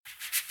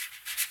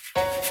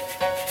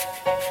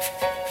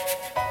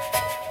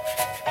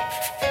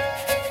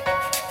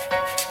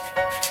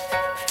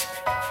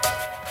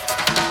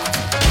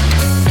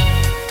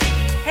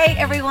Hey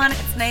everyone,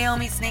 it's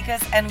Naomi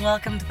Sneakus and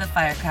welcome to the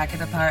Firecracker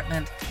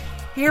Department.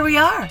 Here we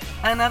are,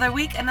 another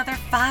week, another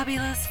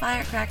fabulous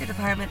Firecracker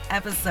Department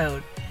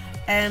episode.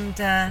 And,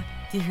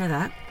 do you hear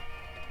that?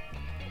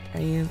 Are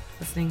you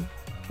listening?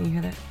 Can you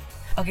hear that?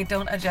 Okay,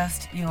 don't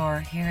adjust your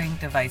hearing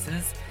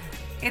devices.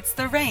 It's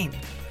the rain,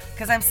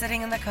 because I'm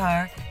sitting in the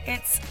car.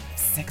 It's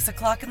 6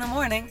 o'clock in the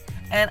morning,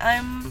 and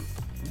I'm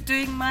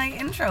doing my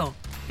intro,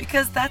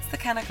 because that's the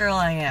kind of girl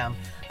I am.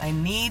 I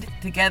need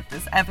to get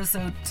this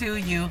episode to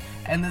you,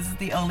 and this is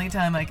the only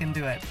time I can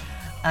do it.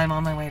 I'm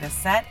on my way to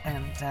set,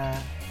 and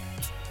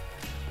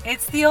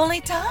it's the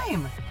only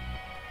time.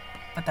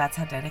 But that's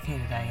how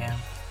dedicated I am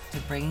to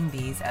bringing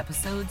these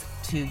episodes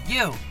to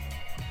you.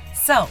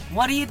 So,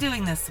 what are you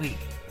doing this week?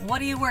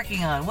 What are you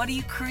working on? What are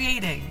you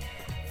creating?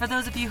 For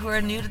those of you who are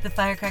new to the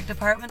Firecracker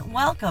Department,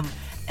 welcome.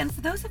 And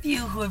for those of you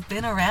who have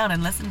been around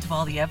and listened to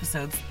all the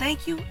episodes,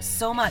 thank you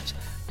so much.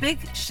 Big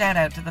shout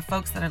out to the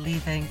folks that are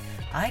leaving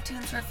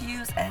iTunes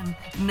reviews and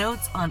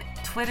notes on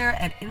Twitter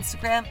and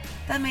Instagram.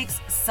 That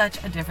makes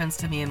such a difference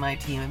to me and my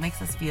team. It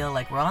makes us feel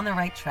like we're on the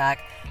right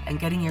track, and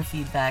getting your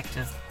feedback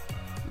just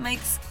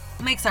makes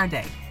our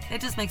day.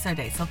 It just makes our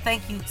day. So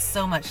thank you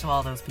so much to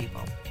all those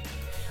people.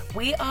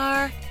 We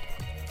are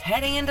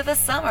heading into the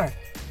summer,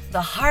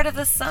 the heart of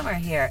the summer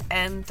here.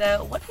 And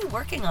what are you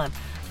working on?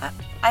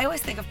 I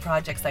always think of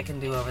projects I can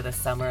do over the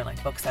summer,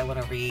 like books I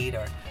want to read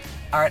or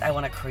art I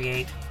want to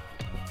create.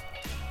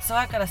 So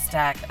I've got a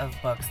stack of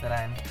books that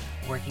I'm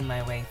working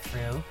my way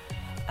through.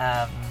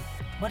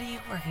 What are you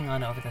working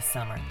on over the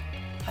summer?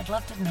 I'd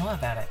love to know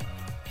about it.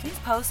 Please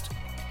post,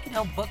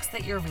 books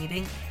that you're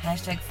reading,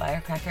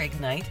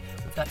 #FirecrackerIgnite.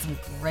 We've got some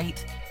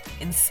great,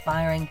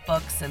 inspiring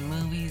books and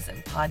movies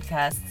and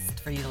podcasts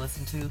for you to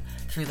listen to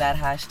through that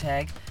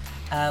hashtag.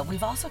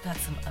 We've also got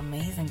some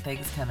amazing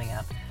things coming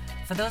up.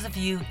 For those of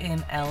you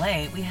in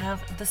LA, we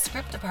have the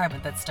script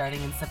department that's starting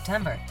in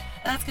September.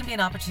 And that's going to be an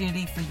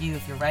opportunity for you.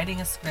 If you're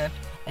writing a script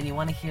and you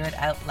want to hear it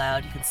out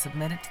loud, you can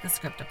submit it to the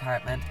script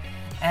department.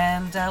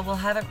 And we'll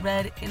have it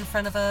read in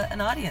front of an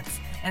audience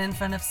and in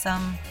front of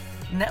some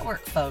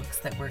network folks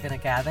that we're going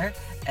to gather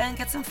and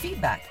get some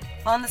feedback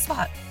on the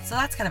spot. So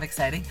that's kind of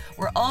exciting.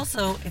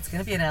 It's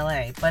going to be in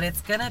LA, but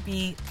it's going to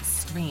be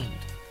streamed.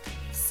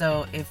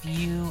 So if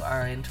you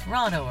are in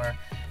Toronto or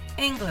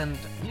England,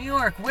 New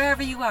York,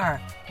 wherever you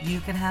are, you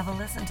can have a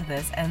listen to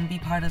this and be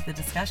part of the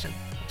discussion,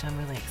 which I'm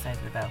really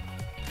excited about.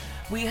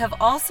 We have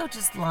also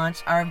just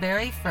launched our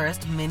very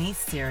first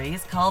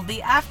mini-series called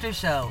The After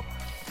Show.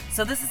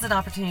 So this is an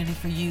opportunity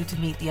for you to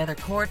meet the other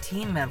core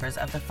team members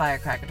of the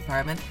Firecracker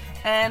Department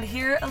and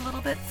hear a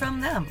little bit from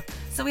them.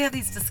 So we have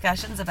these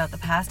discussions about the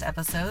past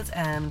episodes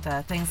and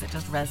things that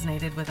just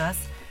resonated with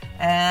us,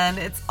 and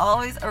it's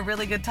always a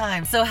really good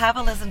time. So have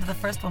a listen to the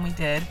first one we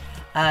did,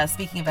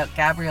 speaking about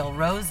Gabrielle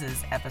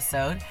Rose's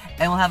episode,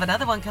 and we'll have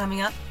another one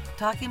coming up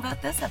talking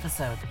about this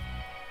episode.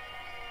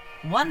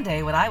 One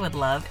day, what I would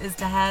love is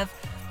to have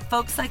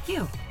folks like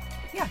you.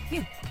 Yeah,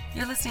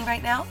 you're listening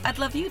right now. I'd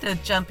love you to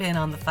jump in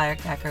on the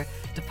Firecracker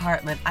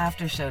Department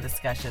after show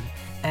discussion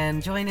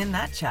and join in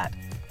that chat.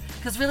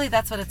 Because really,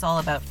 that's what it's all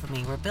about for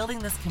me. We're building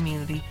this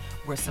community,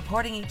 we're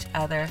supporting each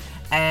other,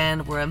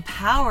 and we're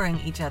empowering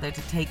each other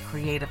to take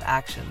creative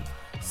action.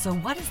 So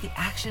what is the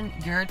action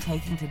you're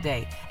taking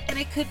today? And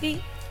it could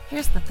be,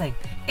 here's the thing,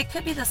 it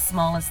could be the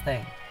smallest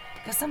thing.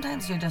 Because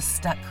sometimes you're just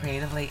stuck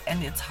creatively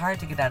and it's hard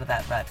to get out of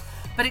that rut.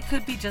 But it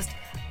could be just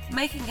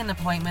making an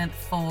appointment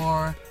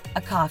for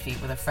a coffee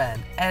with a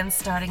friend and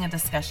starting a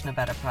discussion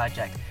about a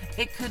project.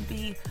 It could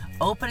be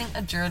opening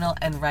a journal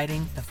and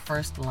writing the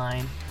first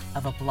line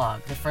of a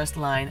blog, the first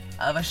line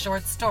of a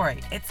short story.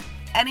 It's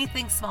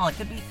anything small. It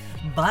could be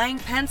buying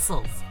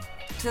pencils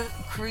to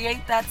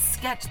create that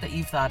sketch that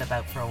you've thought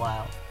about for a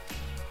while.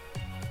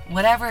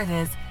 Whatever it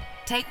is,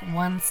 take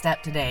one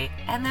step today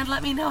and then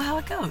let me know how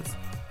it goes.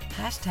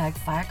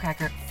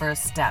 #Firecracker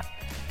First Step.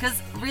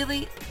 Because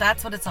really,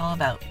 that's what it's all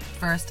about.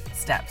 First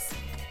steps.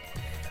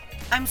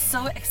 I'm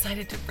so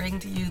excited to bring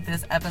to you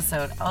this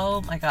episode.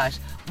 Oh my gosh.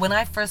 When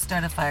I first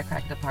started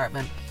Firecracker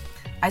Department,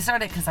 I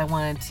started because I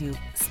wanted to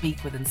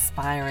speak with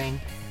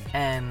inspiring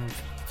and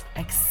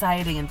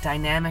exciting and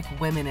dynamic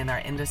women in our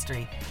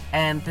industry.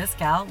 And this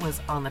gal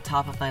was on the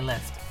top of my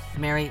list,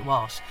 Mary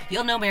Walsh.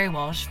 You'll know Mary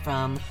Walsh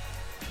from,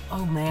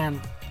 oh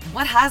man,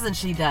 what hasn't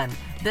she done?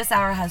 This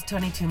Hour Has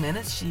 22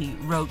 Minutes. She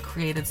wrote,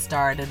 created,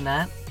 starred in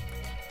that.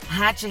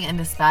 Hatching and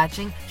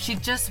Dispatching. She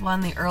just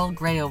won the Earl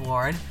Grey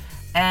Award.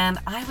 And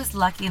I was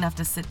lucky enough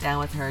to sit down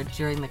with her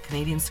during the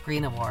Canadian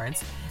Screen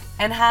Awards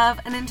and have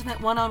an intimate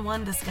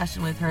one-on-one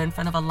discussion with her in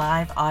front of a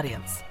live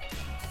audience.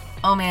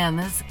 Oh man,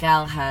 this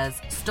gal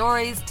has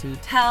stories to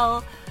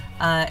tell.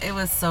 It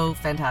was so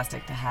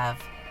fantastic to have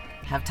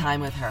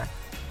time with her.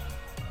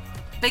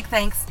 Big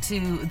thanks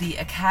to the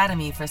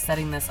Academy for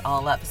setting this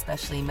all up,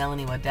 especially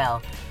Melanie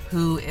Waddell,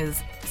 who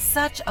is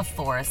such a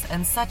force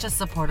and such a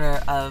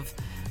supporter of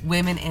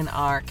women in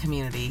our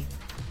community.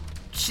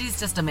 She's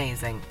just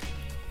amazing.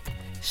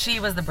 She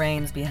was the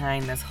brains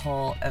behind this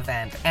whole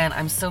event, and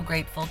I'm so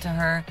grateful to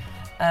her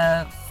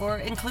for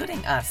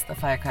including us, the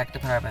Firecracker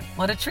Department.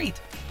 What a treat.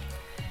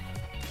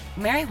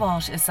 Mary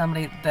Walsh is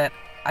somebody that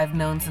I've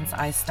known since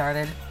I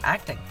started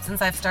acting.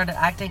 Since I've started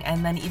acting,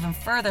 and then even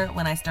further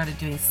when I started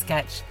doing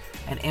sketch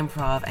and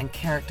improv and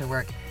character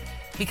work,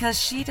 because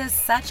she does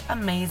such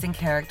amazing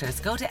characters.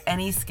 Go to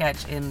any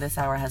sketch in This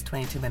Hour Has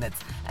 22 Minutes,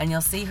 and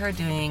you'll see her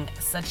doing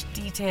such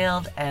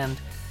detailed and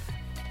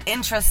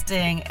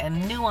interesting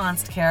and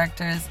nuanced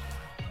characters.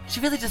 She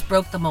really just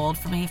broke the mold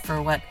for me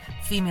for what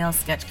female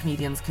sketch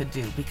comedians could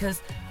do,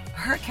 because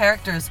her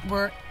characters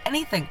were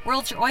anything,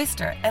 world's your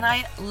oyster, and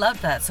I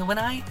loved that. So when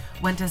I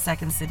went to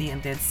Second City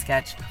and did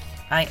sketch,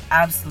 I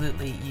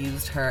absolutely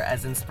used her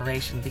as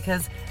inspiration,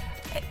 because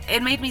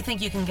it made me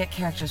think you can get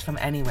characters from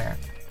anywhere.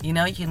 You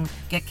know, you can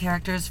get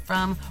characters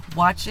from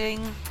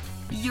watching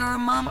your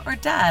mom or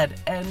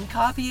dad and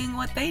copying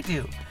what they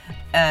do.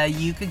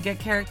 You could get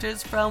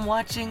characters from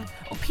watching,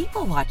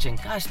 people watching.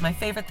 Gosh, my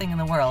favorite thing in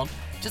the world.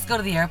 Just go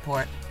to the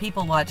airport,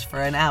 people watch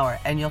for an hour,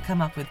 and you'll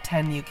come up with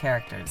 10 new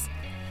characters.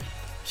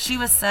 She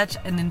was such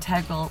an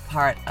integral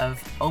part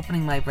of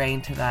opening my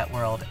brain to that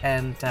world,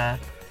 and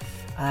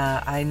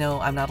I know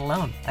I'm not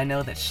alone. I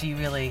know that she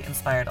really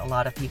inspired a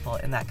lot of people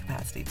in that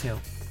capacity too.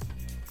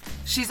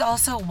 She's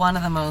also one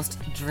of the most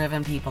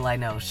driven people I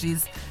know.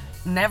 She's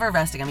never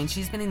resting. I mean,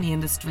 she's been in the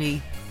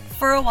industry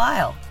for a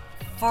while.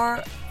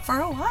 For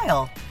a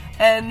while.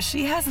 And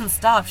she hasn't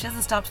stopped. She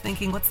hasn't stopped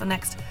thinking, what's the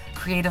next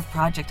creative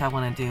project I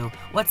want to do?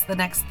 What's the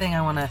next thing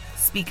I want to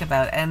speak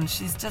about? And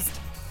she's just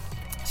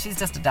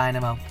a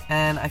dynamo.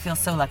 And I feel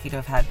so lucky to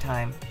have had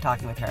time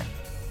talking with her.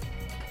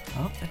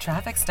 Oh, the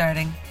traffic's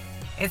starting.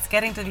 It's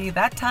getting to be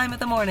that time of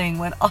the morning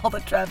when all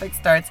the traffic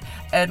starts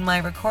and my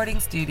recording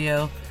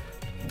studio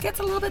gets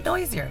a little bit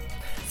noisier.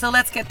 So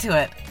let's get to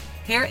it.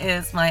 Here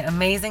is my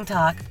amazing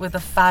talk with the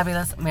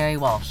fabulous Mary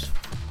Walsh.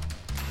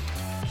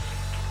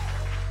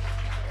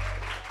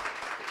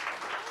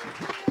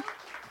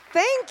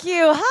 Thank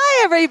you.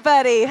 Hi,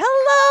 everybody.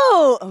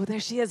 Hello. Oh, there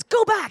she is.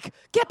 Go back.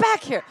 Get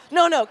back here.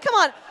 No, come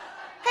on.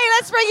 Hey,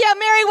 let's bring you up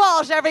Mary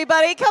Walsh,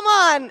 everybody. Come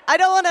on. I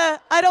don't want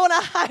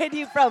to hide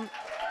you from.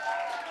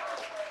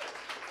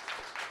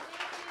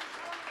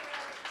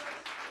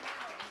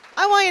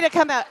 I want you to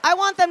come out. I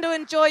want them to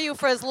enjoy you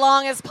for as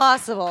long as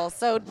possible.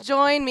 So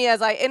join me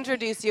as I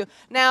introduce you.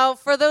 Now,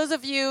 for those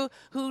of you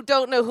who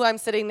don't know who I'm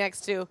sitting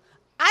next to,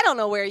 I don't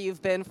know where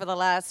you've been for the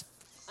last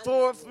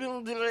 4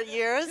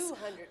 years.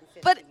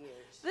 250 but years.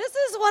 This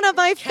is one of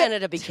my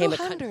Canada became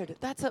 200. A country.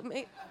 That's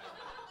amazing.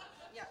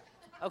 Yeah.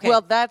 Okay.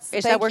 Well,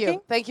 is that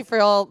working? Thank you for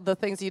all the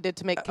things you did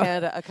to make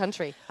Canada a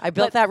country. I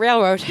built that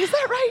railroad. Is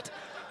that right?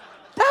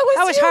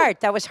 That was hard.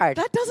 That was hard.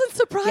 That doesn't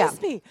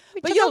surprise me.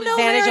 We took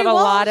advantage of a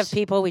lot of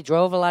people. We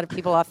drove a lot of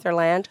people off their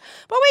land.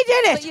 But we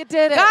did it. But you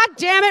did it. God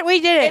damn it, we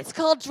did it. It's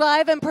called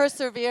drive and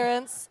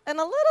perseverance and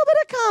a little bit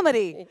of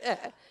comedy.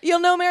 You'll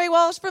know Mary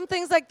Walsh from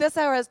things like This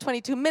Hour Has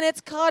 22 Minutes,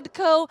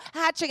 Codco,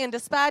 Hatching and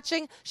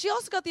Dispatching. She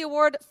also got the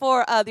award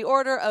for the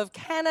Order of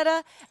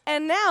Canada.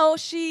 And now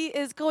she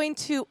is going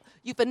to,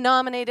 you've been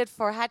nominated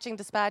for Hatching,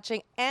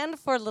 Dispatching, and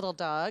for Little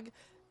Dog.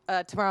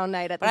 Tomorrow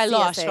night at the CSAs. But I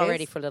lost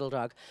already for Little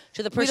Dog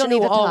to the person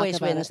who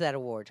always wins that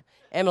award,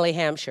 Emily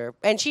Hampshire.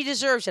 And she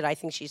deserves it. I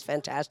think she's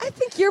fantastic. I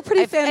think you're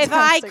pretty fantastic. If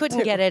I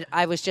couldn't get it,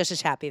 I was just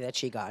as happy that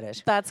she got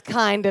it. That's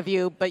kind of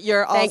you, but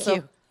you're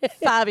also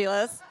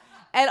fabulous.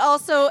 And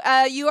also,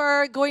 you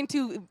are going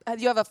to,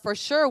 you have a for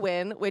sure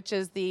win, which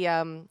is the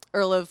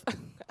Earl of...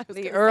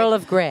 Earl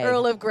of Grey.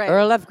 Earl of Grey.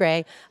 Earl of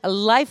Grey. A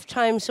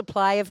lifetime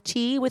supply of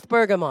tea with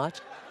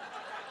bergamot.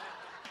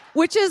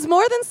 Which is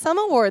more than some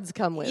awards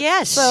come with.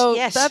 Yes, so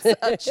yes.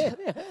 That's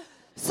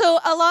so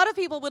a lot of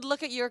people would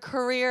look at your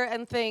career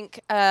and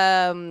think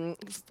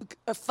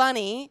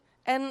funny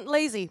and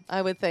lazy,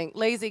 I would think.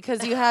 Lazy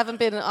because you haven't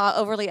been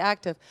overly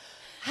active.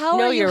 How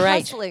are you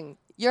hustling? Right.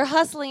 You're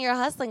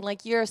hustling.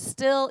 Like you're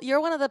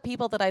one of the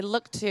people that I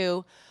look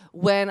to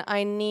when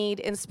I need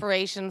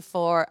inspiration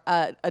for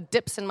a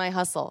dips in my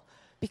hustle.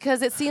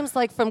 Because it seems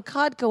like from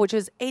Codco, which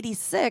is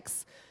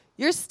 86,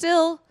 you're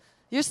still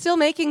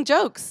making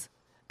jokes.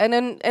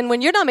 And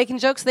when you're not making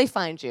jokes, they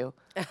find you,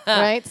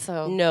 right?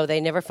 So no, they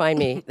never find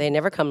me. They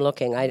never come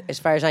looking, as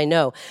far as I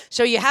know.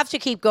 So you have to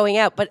keep going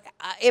out. But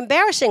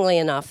embarrassingly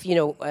enough,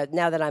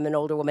 now that I'm an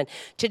older woman,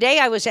 today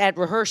I was at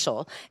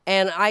rehearsal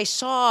and I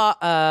saw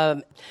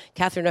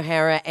Catherine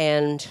O'Hara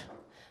and.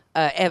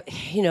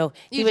 He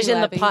was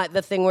in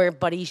the thing where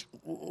Buddy,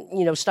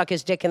 stuck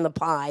his dick in the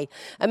pie.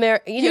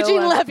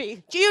 Eugene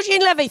Levy.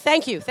 Eugene Levy.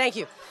 Thank you.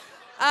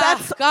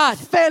 That's God.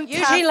 Fantastic.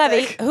 Eugene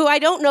Levy, who I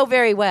don't know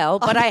very well,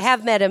 but I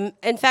have met him.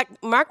 In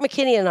fact, Mark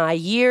McKinney and I,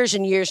 years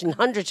and years and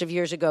hundreds of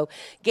years ago,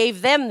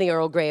 gave them the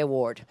Earl Grey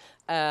Award,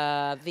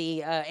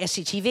 the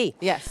SCTV.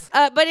 Yes.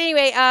 But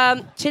anyway,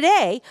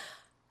 today,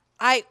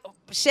 I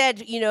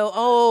said,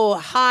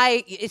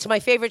 hi, it's my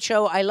favorite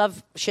show. I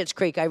love Schitt's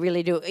Creek. I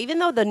really do. Even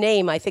though the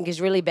name, I think, is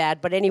really bad.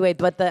 But anyway,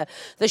 the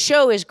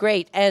show is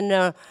great.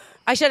 And...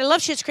 I said, I love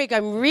Schitt's Creek.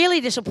 I'm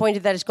really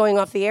disappointed that it's going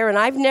off the air, and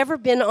I've never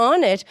been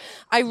on it.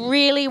 I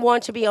really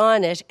want to be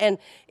on it. And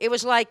it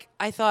was like,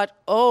 I thought,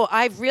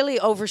 I've really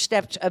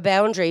overstepped a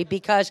boundary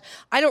because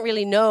I don't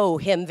really know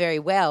him very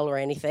well or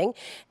anything.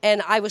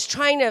 And I was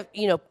trying to,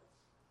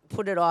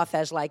 put it off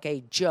as like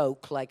a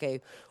joke, like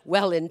a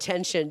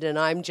well-intentioned, and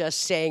I'm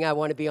just saying I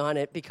want to be on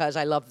it because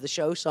I love the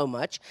show so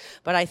much.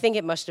 But I think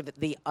it must have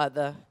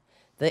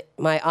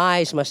my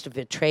eyes must have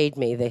betrayed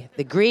me,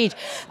 the greed.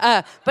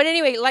 But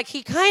anyway, like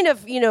he kind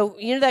of, you know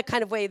that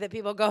kind of way that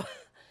people go,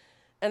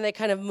 and they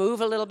kind of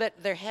move a little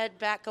bit, their head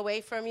back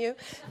away from you.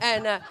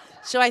 And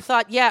so I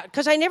thought, yeah,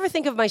 because I never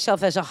think of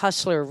myself as a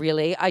hustler,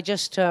 really. I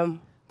just...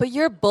 But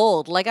you're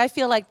bold. Like, I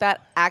feel like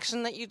that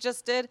action that you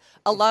just did,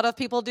 a lot of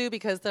people do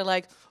because they're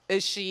like,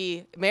 is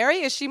she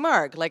Mary? Is she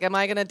Mark? Like, am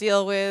I going to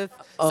deal with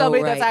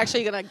somebody that's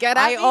actually going to get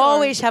at me? I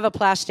always have a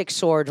plastic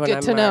sword when I'm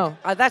Good to know.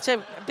 That's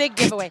a big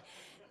giveaway.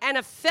 And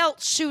a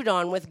felt suit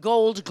on with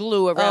gold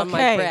glue around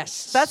my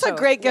breasts. That's a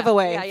great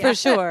giveaway, for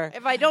sure.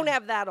 If I don't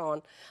have that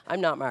on,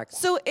 I'm not Mark.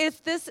 So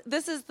if this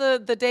is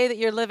the day that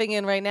you're living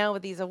in right now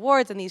with these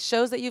awards and these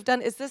shows that you've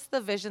done, is this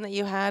the vision that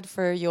you had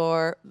for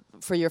your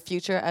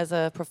future as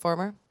a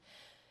performer?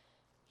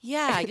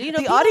 Yeah,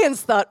 the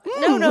audience thought,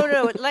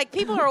 No. Like,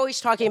 people are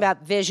always talking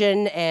about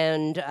vision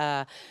and,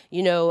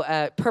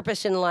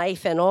 purpose in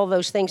life and all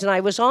those things. And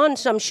I was on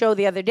some show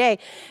the other day,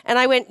 and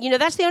I went,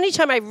 that's the only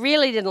time I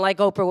really didn't like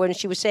Oprah, when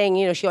she was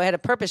saying, she had a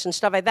purpose and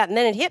stuff like that. And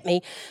then it hit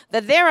me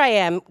that there I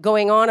am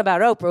going on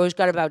about Oprah, who's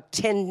got about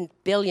 $10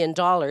 billion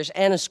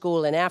and a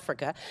school in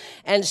Africa,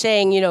 and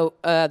saying,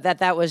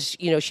 that was,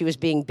 she was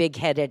being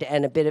big-headed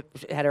and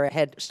had her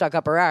head stuck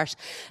up her arse,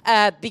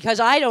 because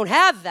I don't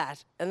have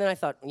that. And then I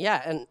thought,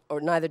 or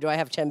neither do I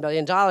have $10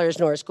 billion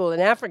nor a school in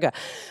Africa.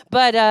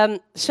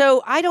 But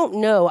so I don't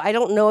know. I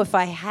don't know if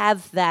I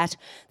have that.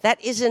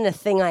 That isn't a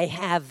thing I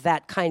have,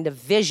 that kind of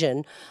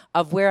vision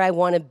of where I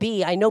want to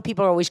be. I know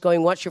people are always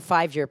going, what's your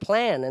 5-year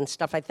plan and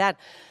stuff like that.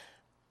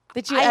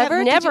 Did you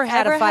ever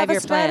have a 5-year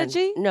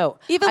strategy? Plan? No.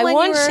 Even I when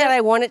once said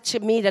I wanted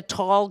to meet a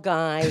tall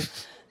guy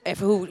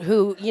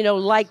who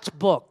liked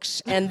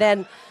books. And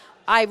then...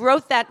 I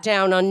wrote that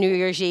down on New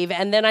Year's Eve,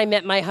 and then I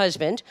met my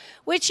husband,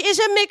 which is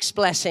a mixed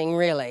blessing,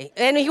 really.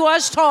 And he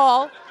was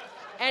tall,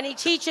 and he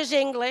teaches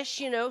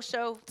English,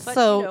 so...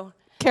 But,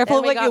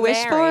 careful what you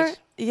wish for.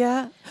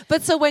 Yeah.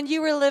 But so when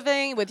you were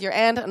living with your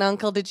aunt and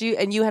uncle,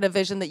 and you had a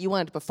vision that you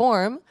wanted to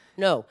perform?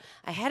 No.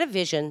 I had a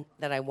vision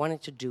that I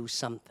wanted to do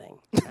something.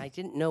 I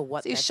didn't know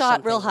what so you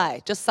shot real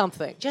high, just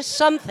something. Just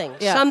something,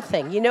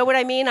 something. You know what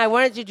I mean? I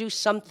wanted to do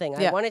something.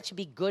 I wanted to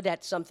be good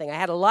at something. I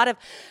had a lot of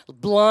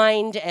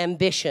blind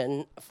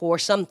ambition for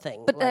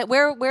something. But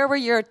where were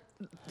your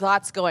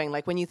thoughts going?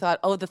 Like when you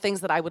thought, the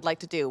things that I would like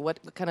to do, what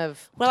kind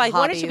of I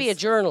wanted to be a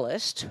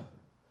journalist.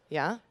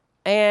 Yeah.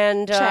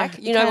 And, I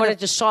wanted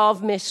to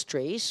solve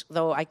mysteries,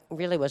 though I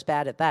really was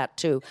bad at that,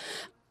 too.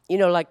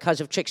 Like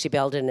because of Trixie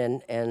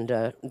Belden and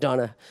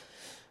Donna,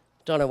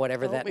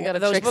 whatever those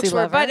Trixie books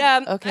were. Lover.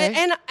 But okay.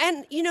 and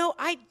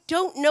I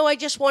don't know. I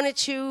just wanted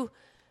to.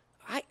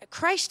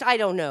 I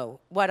don't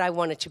know what I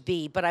wanted to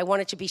be, but I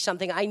wanted to be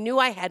something. I knew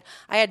I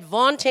had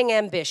vaunting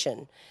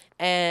ambition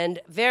and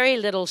very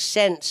little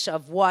sense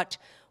of what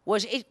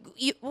was it.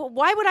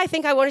 Why would I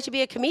think I wanted to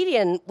be a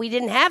comedian? We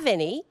didn't have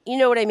any. You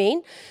know what I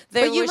mean?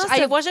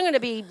 I wasn't going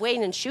to be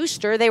Wayne and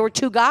Schuster. They were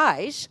two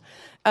guys.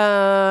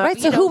 Right.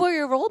 So who were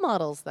your role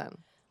models then?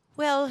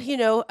 Well,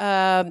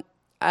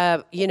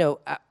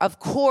 of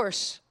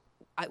course,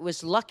 I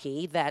was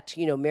lucky that,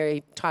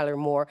 Mary Tyler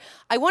Moore.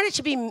 I wanted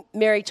to be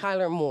Mary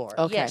Tyler Moore.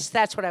 Okay. Yes,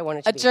 that's what I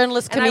wanted to be. A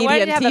journalist, comedian, and I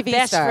wanted to have TV a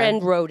best star.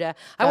 friend, Rhoda.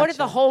 I wanted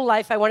the whole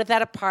life. I wanted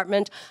that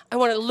apartment. I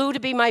wanted Lou to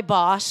be my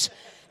boss.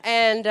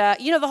 And,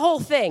 the whole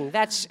thing,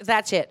 that's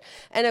it.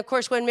 And, of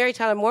course, when Mary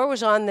Tyler Moore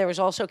was on, there was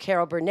also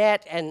Carol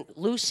Burnett and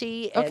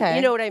Lucy. And,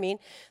 you know what I mean?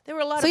 There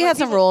were a lot of... So you had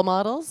some role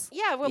models?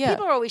 Yeah, well,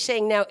 people are always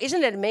saying now,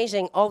 isn't it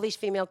amazing, all these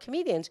female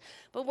comedians?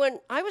 But when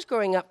I was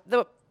growing up,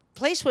 the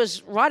place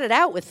was rotted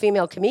out with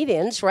female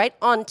comedians, right,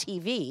 on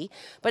TV,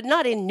 but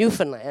not in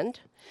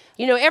Newfoundland.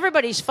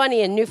 Everybody's funny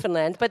in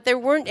Newfoundland, but there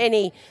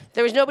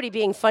was nobody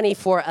being funny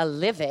for a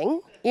living.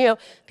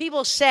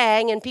 People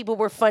sang and people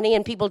were funny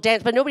and people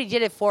danced, but nobody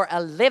did it for a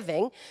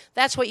living.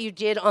 That's what you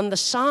did on the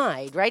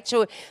side, right?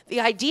 So the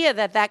idea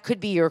that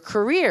could be your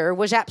career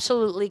was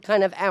absolutely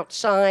kind of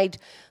outside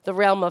the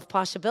realm of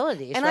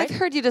possibilities. And right? I've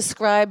heard you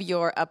describe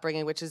your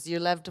upbringing, which is you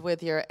lived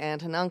with your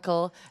aunt and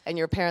uncle, and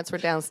your parents were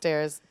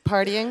downstairs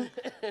partying.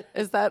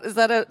 Is that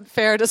a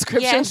fair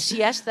description?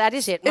 Yes, that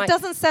is it. It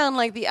doesn't sound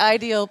like the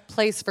ideal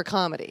place for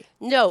comedy.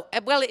 No,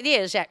 well, it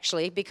is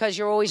actually, because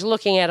you're always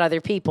looking at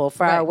other people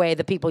far away,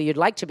 the people you'd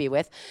like to be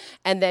with,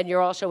 and then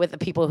you're also with the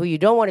people who you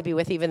don't want to be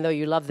with, even though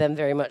you love them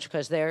very much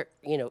because they're,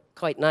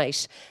 quite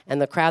nice,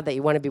 and the crowd that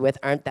you want to be with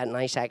aren't that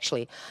nice,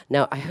 actually.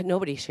 Now,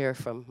 nobody's here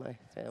from my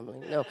family.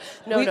 No.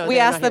 We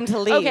asked them to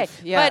leave. Okay,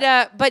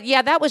 yeah. But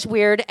that was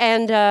weird,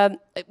 and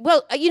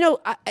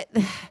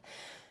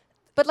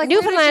but like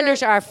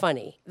Newfoundlanders are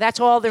funny. That's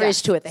all there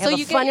is to it. They so have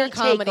you a funny get your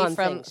comedy take on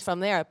from things. from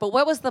there. But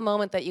what was the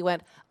moment that you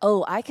went,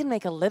 I can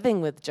make a living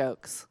with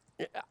jokes?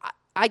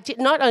 I did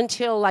not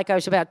until I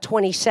was about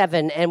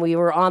 27, and we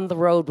were on the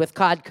road with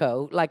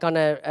Codco, like on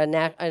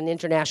an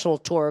international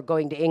tour,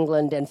 going to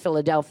England and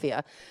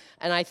Philadelphia.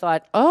 And I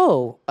thought,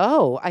 oh,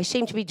 I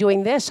seem to be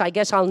doing this. I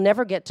guess I'll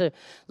never get to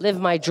live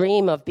my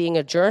dream of being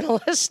a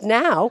journalist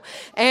now.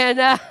 And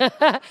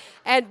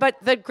but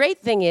the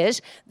great thing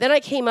is, then I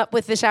came up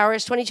with This Hour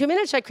is 22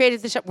 Minutes. I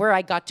created this where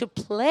I got to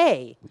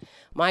play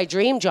my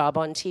dream job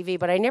on TV,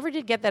 but I never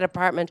did get that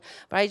apartment.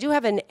 But I do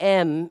have an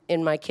M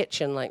in my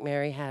kitchen, like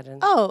Mary Haddon.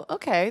 Oh,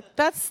 okay,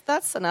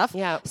 that's enough.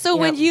 Yeah. So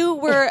when you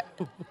were,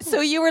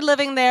 you were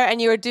living there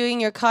and you were doing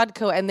your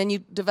Codco, and then you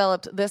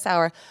developed This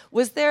Hour.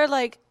 Was there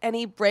like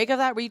any break of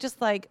that? Were you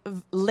just like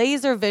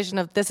laser vision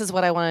of this is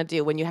what I want to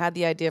do when you had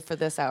the idea for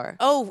This Hour?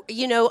 Oh,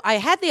 I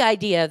had the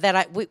idea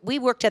that we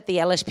worked at the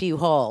LSPU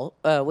Hall,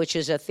 which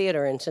is a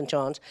theater in St.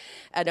 John's,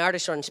 an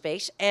artist-run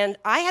space, and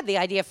I had the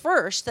idea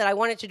first that I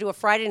wanted to do a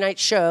Friday night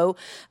show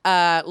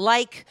that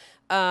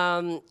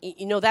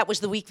was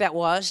The Week That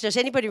Was. Does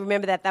anybody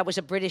remember that? That was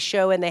a British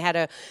show, and they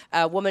had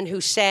a woman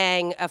who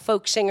sang, a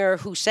folk singer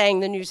who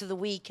sang the news of the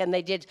week, and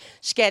they did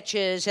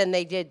sketches, and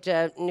they did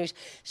news.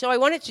 So I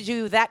wanted to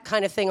do that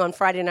kind of thing on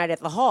Friday night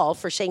at the Hall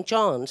for St.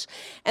 John's.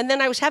 And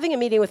then I was having a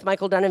meeting with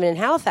Michael Donovan in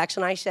Halifax,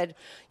 and I said,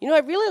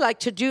 I'd really like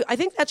to do, I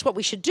think that's what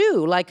we should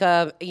do, like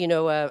a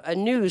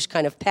news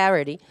kind of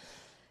parody.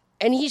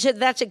 And he said,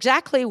 that's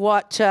exactly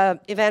what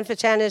Ivan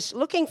Fatan is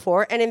looking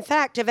for. And in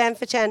fact, Ivan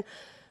Fatan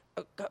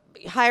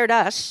hired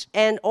us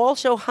and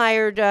also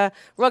hired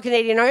Royal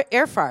Canadian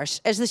Air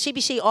Farce, as the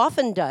CBC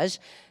often does,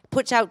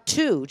 puts out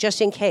two just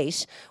in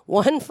case,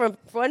 one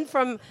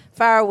from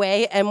far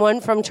away and one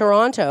from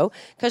Toronto,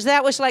 because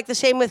that was like the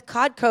same with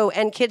Codco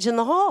and Kids in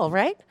the Hall,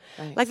 right?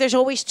 Like there's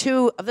always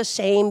two of the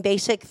same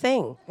basic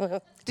thing.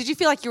 Did you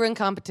feel like you were in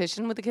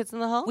competition with the Kids in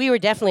the Hall? We were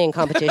definitely in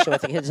competition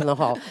with the Kids in the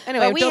Hall.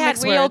 Anyway, but we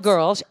had real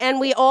girls, and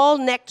we all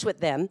necked with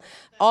them.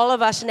 All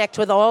of us necked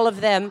with all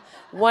of them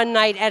one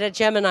night at a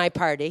Gemini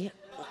party,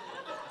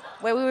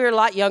 where we were a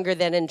lot younger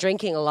then and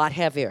drinking a lot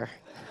heavier.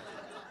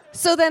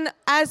 So then,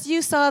 as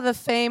you saw the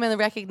fame and the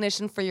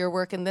recognition for your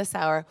work in This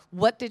Hour,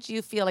 what did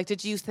you feel like?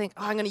 Did you think,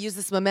 I'm going to use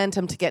this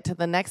momentum to get to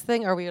the next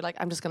thing? Or were you like,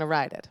 I'm just going to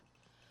ride it?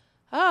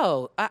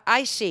 Oh,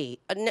 I see.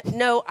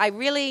 No, I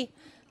really,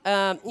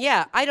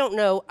 I don't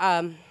know.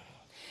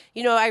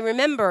 I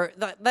remember,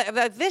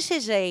 this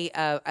is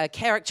a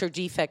character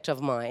defect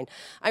of mine.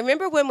 I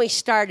remember when we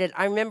started,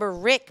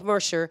 Rick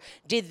Mercer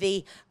did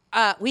the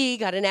We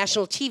Got a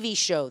National TV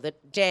Show, the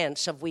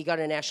dance of We Got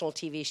a National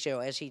TV Show,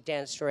 as he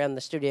danced around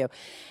the studio.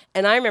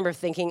 And I remember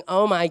thinking,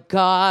 oh my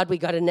God, we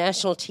got a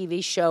national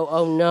TV show.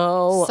 Oh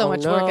no. So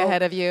much work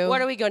ahead of you.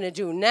 What are we going to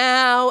do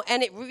now?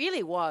 And it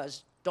really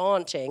was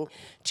daunting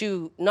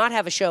to not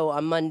have a show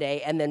on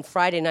Monday and then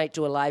Friday night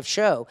do a live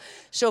show.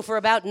 So for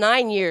about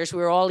 9 years,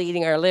 we were all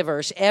eating our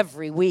livers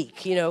every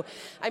week, we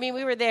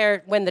were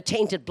there when the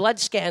Tainted Blood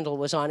scandal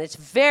was on. It's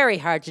very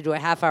hard to do a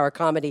half-hour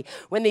comedy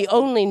when the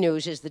only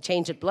news is the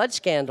Tainted Blood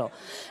scandal.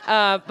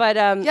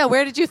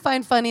 Where did you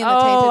find funny in the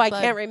Tainted Blood?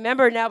 I can't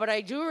remember now, but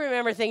I do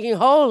remember thinking,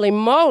 holy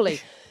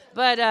moly.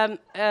 But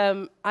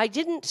I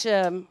didn't,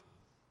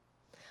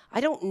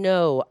 I don't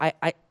know.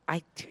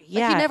 You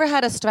never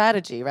had a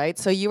strategy, right?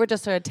 So you were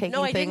just sort of taking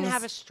things. No, I didn't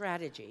have a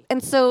strategy.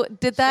 And so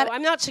did that... So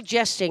I'm not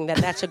suggesting that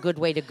that's a good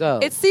way to go.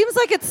 It seems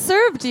like it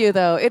served you,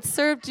 though. It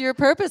served your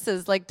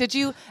purposes. Like, did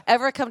you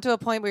ever come to a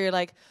point where you're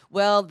like,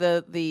 well,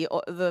 the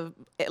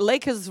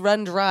lake has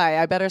run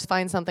dry. I better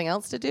find something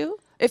else to do?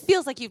 It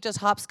feels like you've just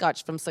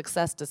hopscotched from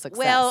success to success.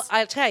 Well,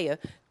 I'll tell you.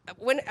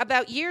 When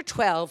about year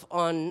 12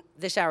 on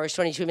This Hour is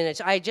 22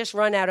 Minutes, I just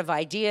run out of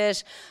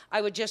ideas.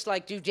 I would just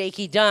like do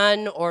Dakey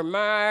Dunn or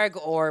Marg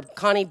or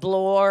Connie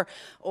Bloor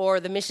or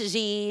the Mrs.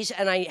 E's,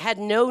 and I had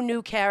no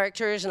new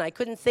characters, and I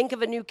couldn't think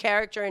of a new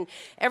character and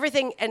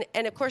everything.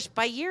 And of course,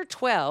 by year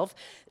 12,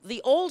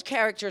 the old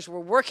characters were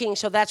working,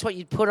 so that's what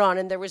you'd put on.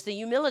 And there was the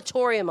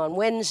Humiliatorium on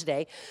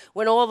Wednesday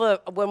when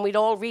we'd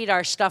all read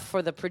our stuff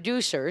for the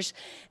producers.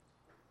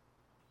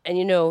 And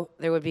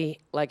there would be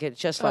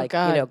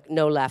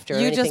no laughter. You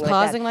or anything just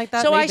pausing like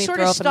that? So I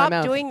sort of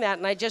stopped doing that,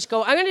 and I just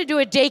go, I'm going to do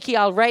a Dakey.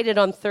 I'll write it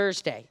on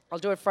Thursday. I'll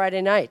do it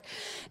Friday night,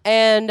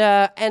 and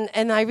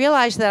I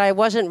realized that I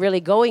wasn't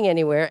really going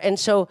anywhere, and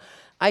so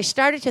I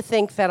started to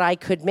think that I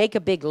could make a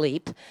big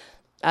leap.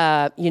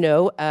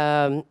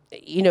 To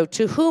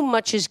whom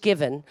much is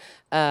given,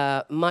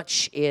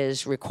 much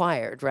is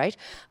required, right?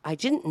 I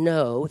didn't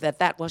know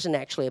that wasn't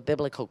actually a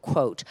biblical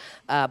quote,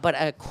 but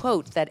a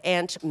quote that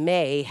Aunt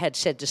May had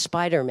said to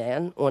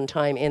Spider-Man one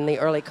time in the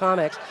early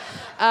comics.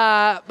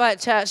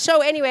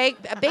 So anyway,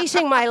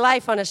 basing my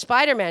life on a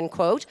Spider-Man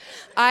quote,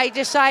 I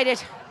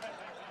decided...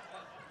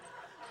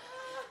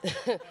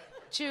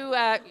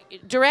 I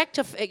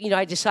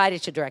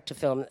decided to direct a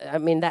film. I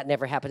mean, that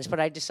never happens, but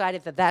I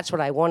decided that that's what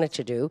I wanted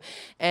to do.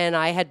 And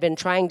I had been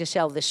trying to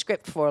sell this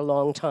script for a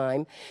long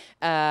time.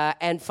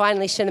 And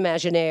finally,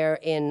 Cinemaginaire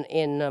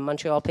in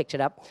Montreal picked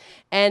it up.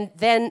 And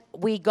then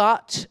we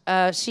got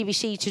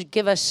CBC to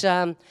give us...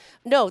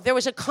 there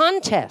was a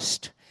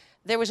contest.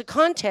 There was a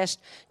contest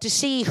to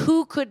see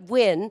who could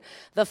win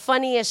the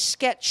funniest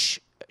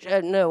sketch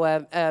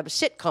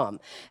sitcom.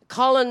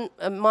 Colin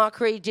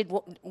Mockery did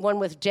one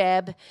with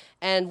Deb,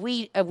 and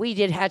we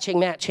did Hatching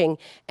Matching,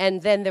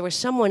 and then there was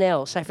someone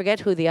else. I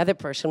forget who the other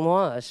person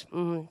was.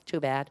 Too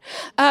bad.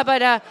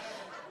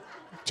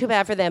 Too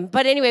bad for them.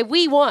 But anyway,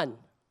 we won.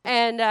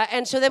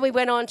 And so then we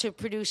went on to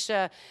produce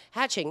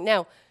Hatching.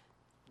 Now,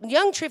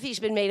 Young Triffy's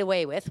Been Made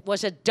Away With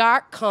was a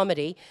dark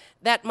comedy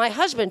that my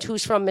husband,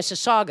 who's from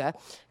Mississauga,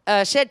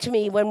 said to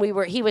me when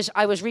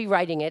I was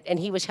rewriting it, and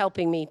he was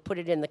helping me put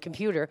it in the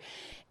computer,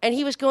 and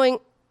he was going,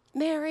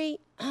 Mary,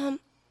 the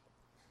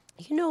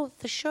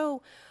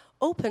show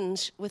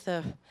opens with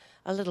a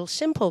little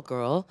simple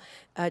girl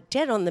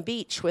dead on the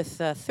beach with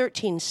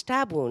 13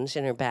 stab wounds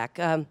in her back,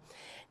 and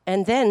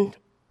then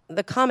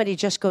the comedy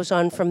just goes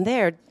on from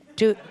there.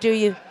 Do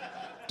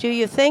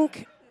you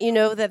think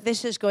that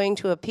this is going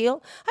to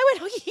appeal? I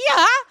went, oh,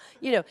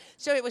 yeah.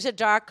 So it was a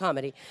dark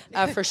comedy,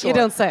 for sure. You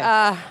don't say.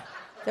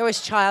 There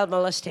was child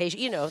molestation,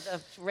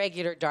 the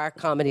regular dark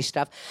comedy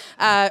stuff.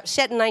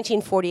 Set in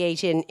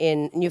 1948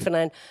 in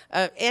Newfoundland.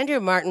 Andrew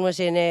Martin was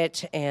in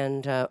it,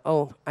 and,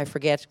 I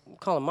forget,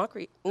 Colin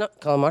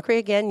Mockery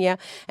again, yeah.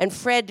 And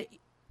Fred,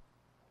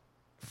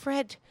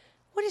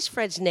 what is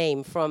Fred's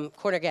name from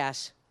Corner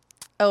Gas?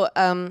 Oh,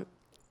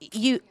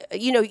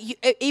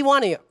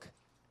 Iwaniuk.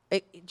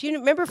 Do you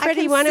remember Fred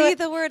Iwaniuk? I can see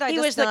the word. He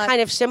was the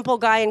kind of simple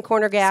guy in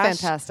Corner Gas.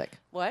 He's fantastic.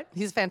 What?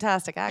 He's a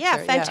fantastic actor. Yeah,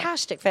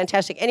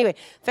 fantastic. Anyway,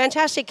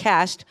 fantastic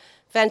cast,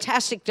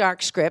 fantastic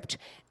dark script,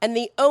 and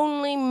the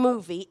only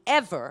movie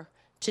ever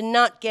to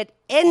not get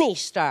any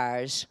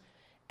stars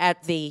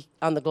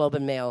on the Globe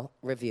and Mail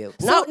review.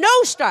 No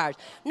stars.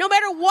 No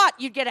matter what,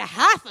 you'd get a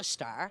half a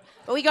star,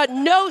 but we got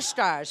no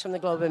stars from the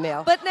Globe and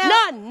Mail. But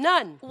now,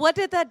 none. What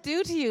did that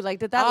do to you? Like,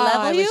 did that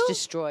level you? I was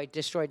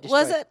destroyed.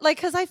 Was it like?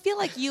 Because I feel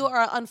like you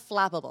are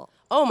unflappable.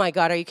 Oh my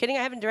God, are you kidding?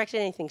 I haven't directed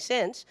anything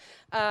since.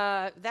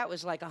 That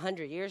was like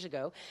 100 years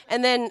ago.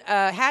 And then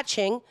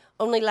Hatching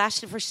only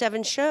lasted for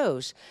 7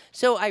 shows.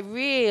 So I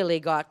really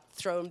got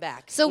thrown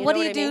back. So what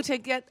do you do to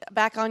get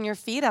back on your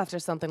feet after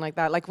something like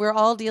that? Like, we're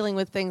all dealing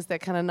with things that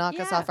kind of knock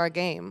us off our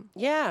game.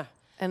 Yeah.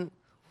 And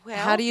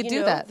how do you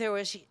do that? There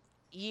was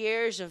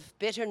years of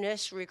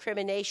bitterness,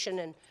 recrimination,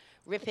 and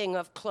ripping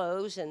of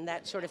clothes and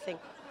that sort of thing,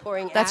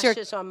 pouring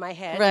ashes on my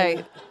head.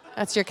 Right.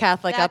 That's your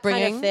Catholic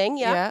upbringing. That kind of thing,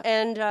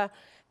 yeah.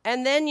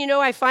 And then,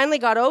 I finally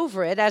got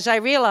over it as I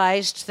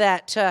realized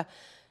that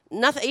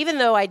nothing, even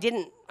though I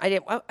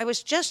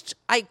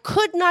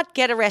could not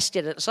get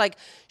arrested. It's like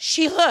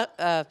Sheila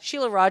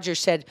Rogers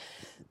said,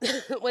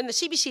 when the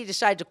CBC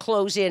decided to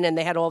close in and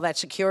they had all that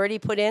security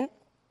put in,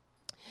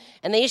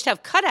 and they used to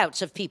have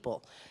cutouts of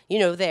people,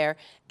 there,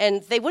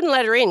 and they wouldn't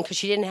let her in because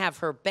she didn't have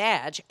her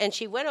badge, and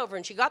she went over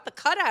and she got the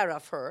cutout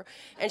of her,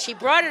 and she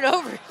brought it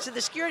over to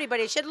the security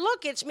buddy. She said,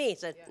 look, it's me. He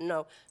said,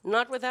 no,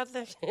 not without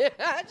the... She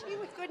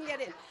couldn't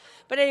get in.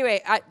 But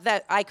anyway,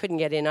 I couldn't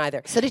get in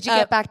either. So did you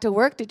get back to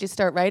work? Did you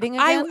start writing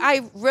again?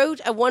 I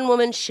wrote a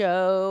one-woman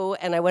show,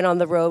 and I went on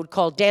the road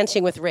called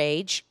Dancing with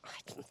Rage.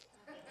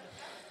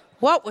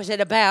 What was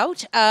it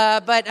about?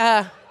 But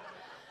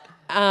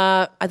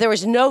there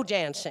was no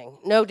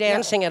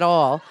dancing at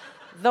all,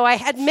 though I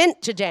had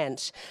meant to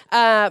dance.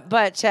 And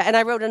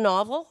I wrote a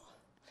novel.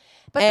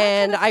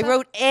 And I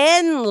wrote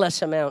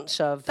endless amounts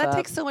of... That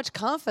takes so much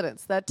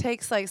confidence. That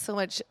takes so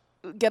much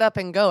get up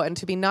and go. And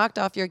to be knocked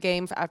off your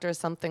game after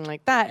something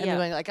like that and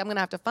going I'm going to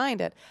have to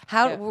find it.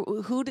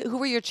 Who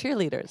were your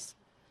cheerleaders?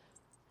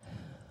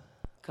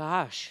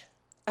 Gosh.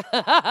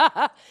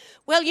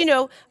 Well,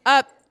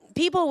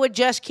 people would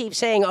just keep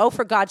saying, oh,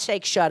 for God's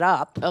sake, shut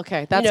up.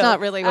 Okay, that's not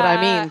really what I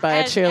mean by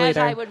a cheerleader. As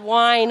I would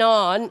whine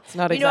on. It's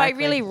not exactly. I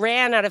really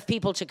ran out of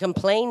people to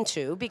complain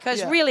to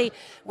because really,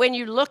 when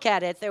you look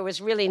at it, there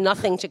was really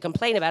nothing to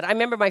complain about. I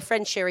remember my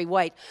friend Sherry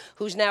White,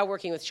 who's now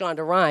working with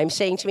Shonda Rhimes,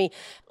 saying to me,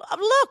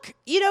 look,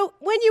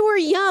 when you were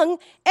young,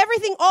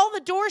 all the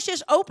doors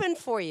just opened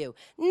for you.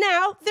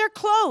 Now they're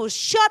closed.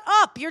 Shut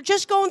up. You're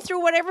just going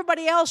through what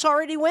everybody else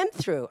already went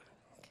through.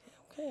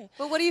 Okay.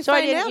 But what do you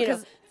find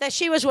now? That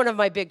she was one of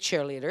my big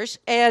cheerleaders,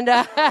 and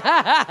I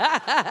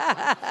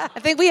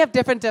think we have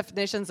different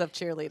definitions of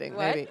cheerleading.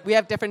 What? Maybe we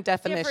have different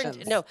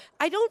definitions. No,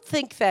 I don't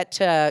think that.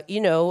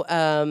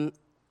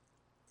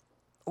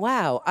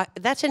 Wow,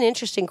 that's an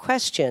interesting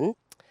question.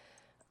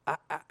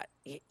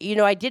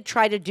 I did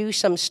try to do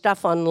some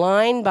stuff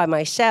online by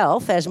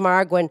myself as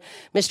Marg when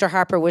Mr.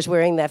 Harper was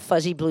wearing that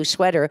fuzzy blue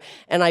sweater,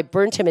 and I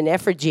burnt him in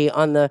effigy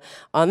on the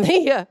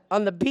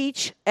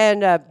beach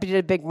and did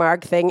a big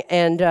Marg thing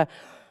and.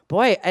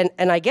 Boy,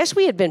 and I guess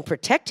we had been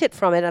protected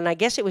from it, and I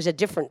guess it was a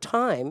different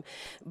time.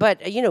 But,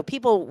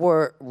 people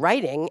were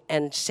writing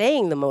and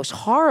saying the most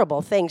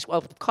horrible things,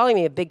 well, calling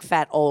me a big,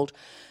 fat, old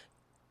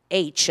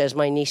H, as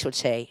my niece would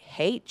say.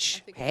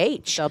 H.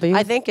 W?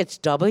 I think it's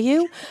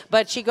W.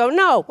 But she'd go,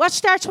 no, what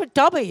starts with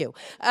W?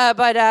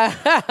 But,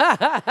 and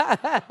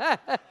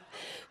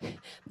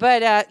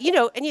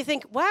you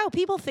think, wow,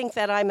 people think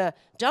that I'm a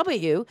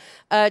W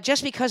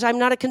just because I'm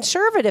not a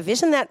conservative.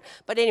 Isn't that?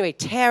 But anyway,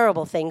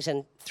 terrible things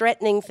and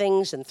threatening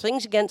things and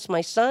things against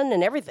my son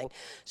and everything.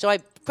 So I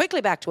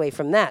quickly backed away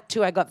from that,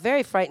 too. I got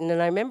very frightened,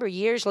 and I remember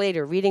years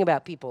later reading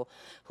about people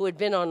who had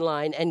been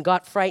online and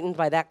got frightened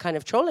by that kind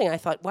of trolling. I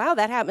thought, wow,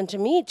 that happened to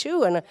me,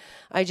 too. And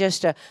I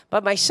just,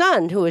 but my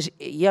son, who was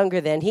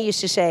younger then, he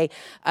used to say,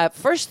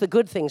 first the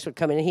good things would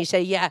come in, and he'd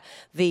say, yeah,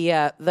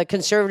 the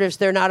conservatives,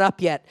 they're not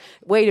up yet.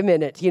 Wait a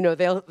minute, you know,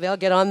 they'll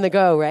get on the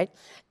go, right?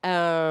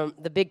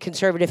 The big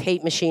conservative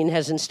hate machine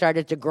hasn't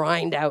started to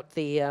grind out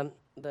the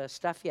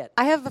stuff yet.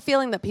 I have a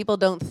feeling that people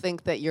don't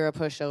think that you're a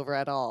pushover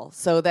at all.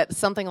 So that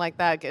something like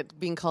that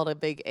being called a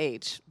big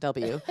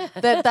HW,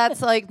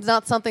 that's like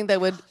not something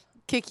that would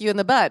kick you in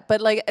the butt. But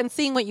like, and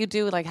seeing what you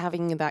do, like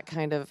having that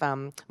kind of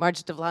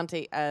Marge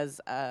Devlante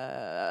as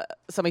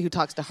somebody who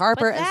talks to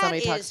Harper and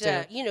somebody talks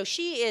to... you know,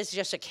 she is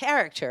just a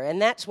character,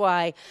 and that's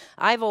why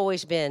I've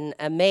always been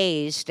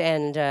amazed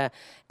and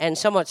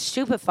somewhat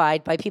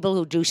stupefied by people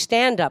who do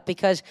stand-up,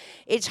 because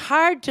it's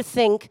hard to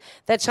think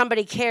that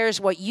somebody cares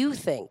what you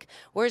think.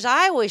 Whereas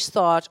I always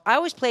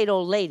played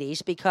old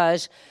ladies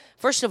because,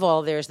 first of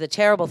all, there's the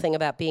terrible thing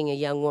about being a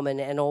young woman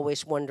and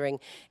always wondering,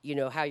 you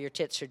know, how your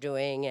tits are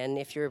doing and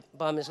if your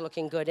bum is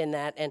looking good in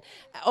that. And,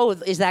 oh,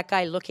 is that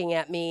guy looking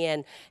at me?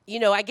 And, you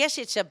know, I guess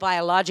it's a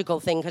biological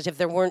thing, because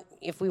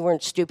if we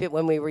weren't stupid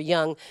when we were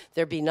young,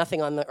 there'd be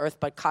nothing on the earth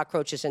but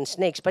cockroaches and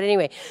snakes. But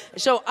anyway,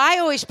 so I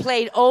always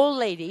played old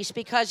ladies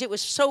because it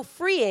was so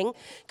freeing,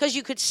 because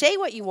you could say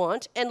what you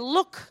want and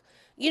look,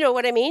 you know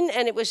what I mean?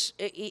 And it was,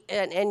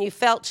 and you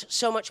felt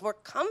so much more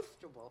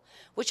comfortable,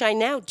 which I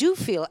now do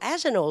feel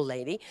as an old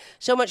lady,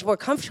 so much more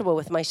comfortable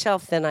with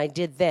myself than I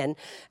did then.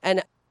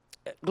 And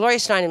Gloria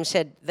Steinem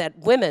said that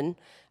women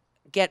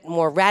get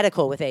more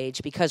radical with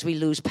age because we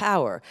lose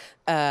power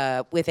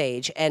with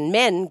age, and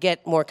men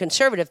get more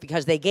conservative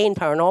because they gain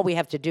power. And all we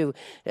have to do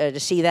to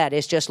see that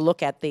is just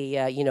look at the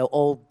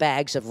old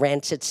bags of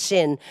rancid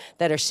sin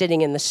that are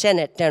sitting in the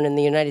Senate down in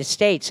the United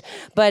States.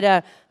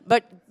 But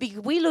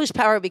we lose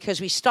power because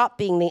we stop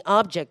being the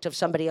object of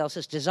somebody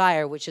else's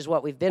desire, which is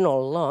what we've been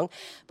all along.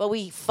 But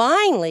we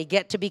finally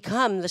get to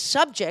become the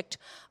subject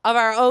of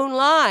our own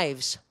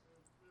lives.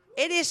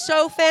 It is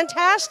so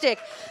fantastic.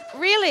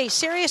 Really,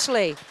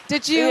 seriously.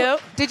 Did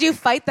you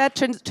fight that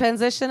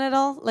transition at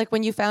all? Like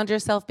when you found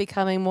yourself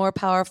becoming more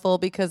powerful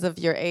because of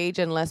your age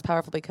and less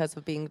powerful because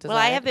of being desired?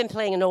 Well, I have been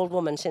playing an old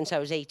woman since I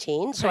was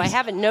 18, so I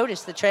haven't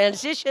noticed the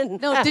transition.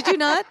 No, did you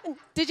not?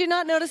 Did you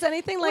not notice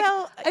anything? Like,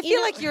 well, I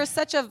feel like you're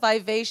such a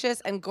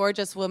vivacious and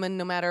gorgeous woman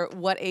no matter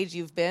what age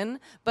you've been,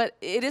 but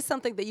it is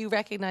something that you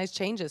recognize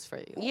changes for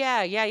you.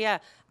 Yeah.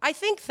 I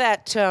think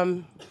that...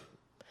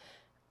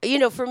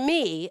 for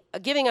me,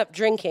 giving up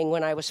drinking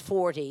when I was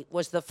 40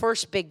 was the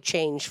first big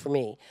change for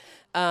me,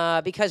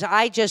 because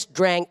I just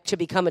drank to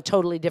become a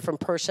totally different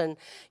person,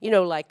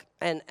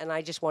 and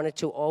I just wanted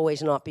to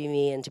always not be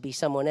me and to be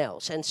someone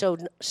else. And so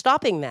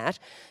stopping that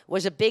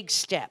was a big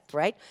step,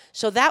 right?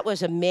 So that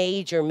was a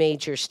major,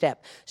 major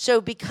step.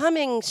 So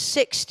becoming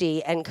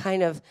 60 and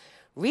kind of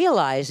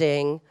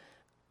realizing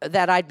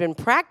that I'd been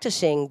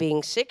practicing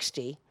being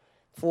 60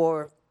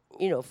 for,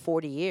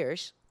 40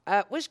 years...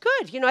 was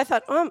good. I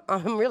thought,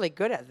 I'm really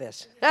good at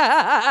this.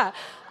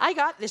 I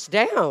got this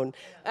down.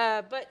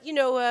 But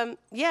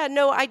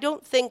I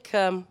don't think,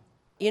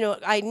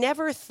 I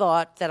never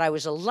thought that I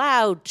was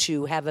allowed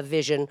to have a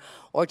vision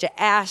or to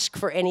ask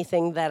for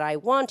anything that I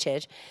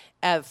wanted.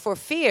 For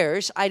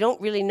fears, I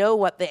don't really know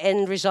what the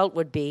end result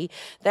would be,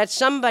 that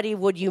somebody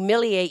would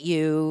humiliate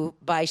you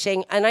by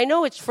saying, and I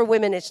know it's for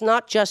women, it's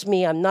not just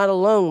me, I'm not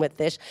alone with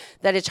this,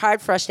 that it's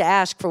hard for us to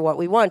ask for what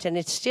we want, and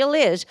it still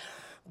is,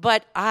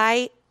 but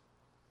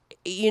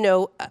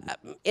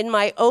in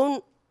my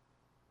own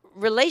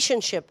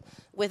relationship,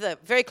 with a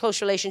very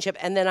close relationship,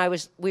 and then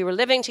we were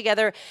living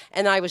together,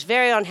 and I was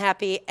very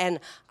unhappy, and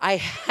I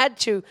had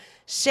to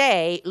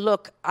say,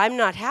 look, I'm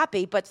not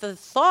happy, but the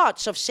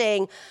thoughts of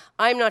saying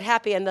I'm not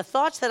happy and the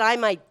thoughts that I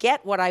might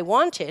get what I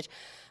wanted,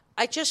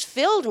 it just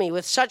filled me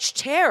with such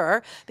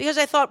terror, because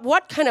I thought,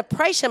 what kind of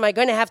price am I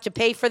going to have to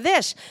pay for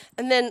this?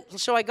 And then,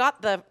 so I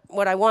got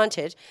what I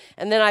wanted,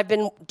 and then I've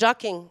been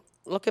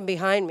looking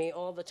behind me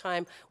all the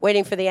time,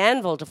 waiting for the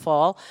anvil to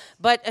fall.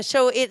 But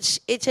so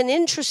it's an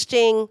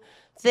interesting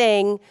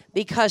thing,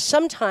 because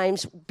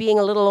sometimes being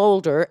a little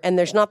older and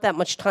there's not that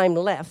much time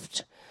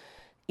left,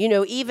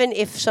 even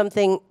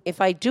if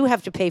I do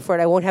have to pay for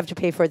it, I won't have to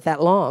pay for it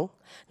that long,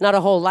 not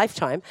a whole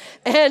lifetime.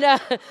 And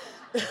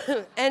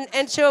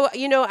and so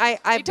I've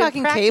been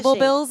talking practicing. Cable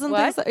bills and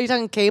What? things. Are you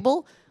talking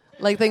cable,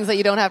 like things that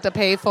you don't have to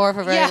pay for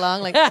very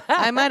long? Like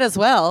I might as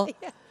well.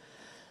 Yeah.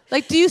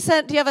 Like, do you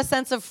have a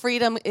sense of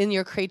freedom in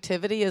your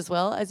creativity as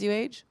well as you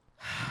age?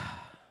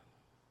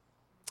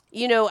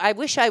 I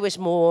wish I was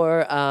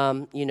more,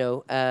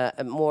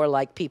 more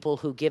like people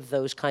who give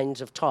those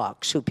kinds of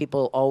talks, who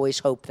people always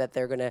hope that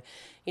they're going to,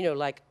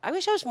 I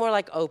wish I was more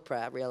like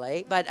Oprah,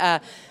 really. But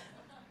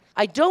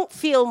I don't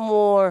feel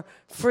more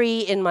free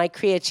in my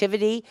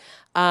creativity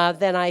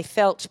than I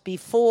felt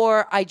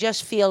before. I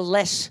just feel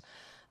less,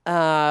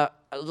 I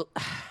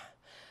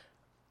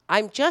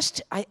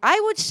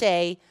would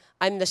say,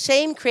 I'm the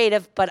same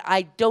creative, but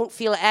I don't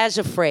feel as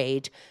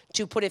afraid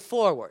to put it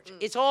forward.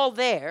 It's all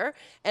there,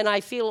 and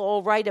I feel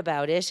all right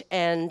about it,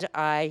 and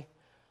and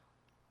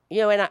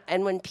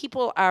when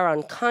people are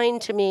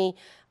unkind to me,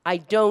 I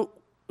don't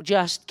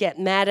just get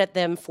mad at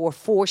them for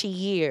 40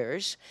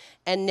 years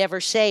and never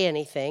say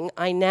anything.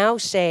 I now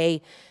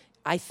say,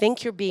 I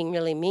think you're being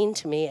really mean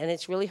to me, and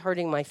it's really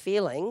hurting my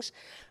feelings,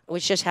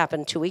 which just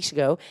happened 2 weeks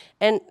ago.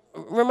 And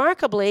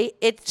remarkably,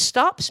 it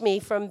stops me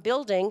from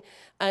building,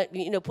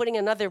 putting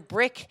another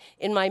brick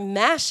in my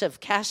massive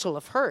castle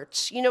of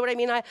hurts. You know what I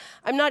mean?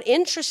 I'm not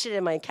interested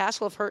in my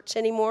castle of hurts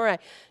anymore. I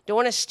don't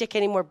want to stick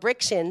any more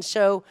bricks in.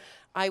 So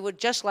I would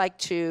just like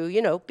to,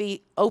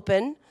 be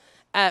open,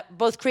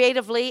 both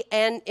creatively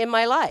and in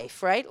my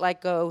life, right?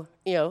 Like go,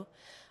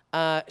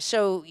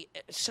 so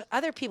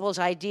other people's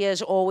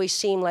ideas always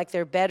seem like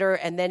they're better,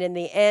 and then in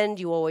the end,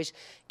 you always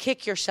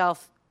kick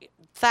yourself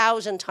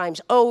 1,000 times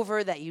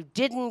over that you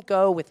didn't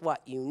go with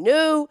what you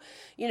knew.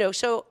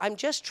 So I'm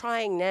just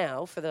trying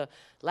now for the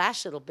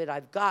last little bit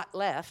I've got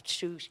left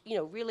to,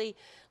 really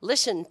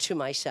listen to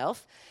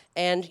myself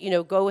and,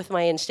 go with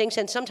my instincts.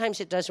 And sometimes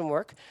it doesn't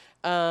work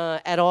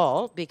at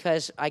all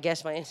because I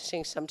guess my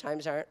instincts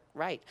sometimes aren't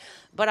right.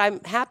 But I'm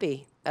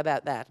happy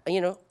about that,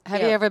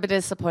 Have you ever been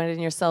disappointed in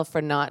yourself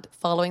for not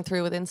following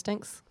through with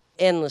instincts?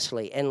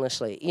 Endlessly,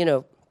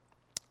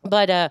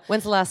 But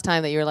when's the last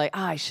time that you were like,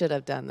 I should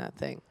have done that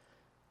thing?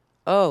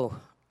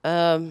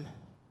 I'm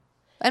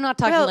not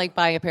talking like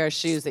buying a pair of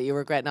shoes that you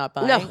regret not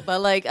buying, No. but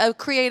like a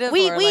creative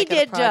we or like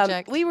a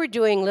project. We were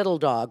doing Little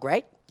Dog,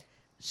 right?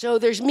 So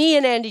there's me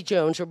and Andy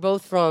Jones. We're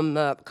both from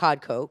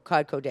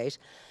Codco days.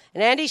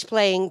 And Andy's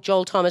playing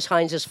Joel Thomas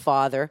Hines'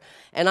 father,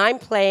 and I'm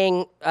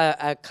playing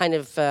a kind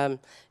of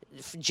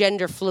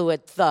gender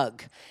fluid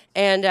thug.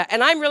 And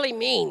I'm really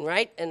mean,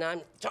 right? And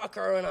I'm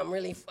Tucker, and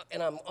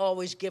I'm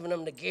always giving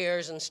them the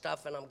gears and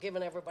stuff, and I'm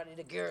giving everybody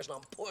the gears, and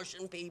I'm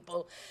pushing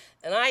people.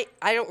 And I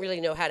don't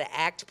really know how to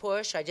act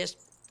push. I just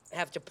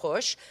have to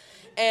push.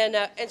 And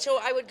so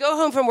I would go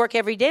home from work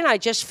every day, and I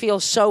just feel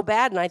so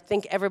bad, and I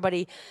think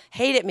everybody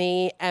hated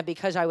me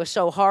because I was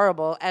so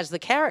horrible as the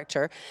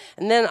character.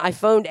 And then I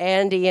phoned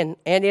Andy, and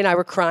Andy and I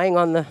were crying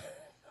on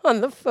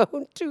the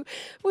phone too.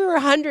 We were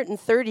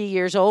 130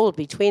 years old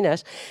between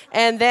us.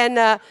 And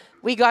then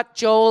we got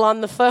Joel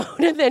on the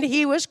phone, and then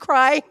he was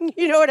crying,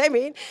 you know what I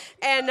mean?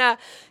 And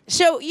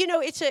so,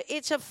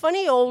 it's a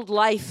funny old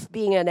life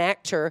being an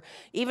actor,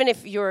 even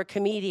if you're a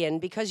comedian,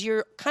 because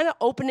you're kind of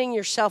opening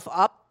yourself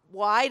up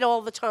wide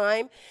all the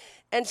time.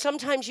 And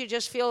sometimes you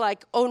just feel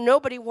like, oh,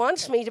 nobody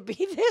wants me to be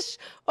this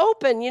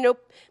open.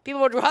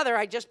 People would rather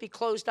I just be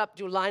closed up,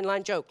 do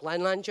line, joke.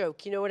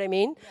 You know what I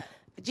mean?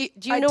 Yeah.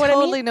 Do you know what I mean?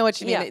 I totally know what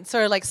you mean. Yeah. It's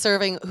sort of like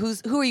serving.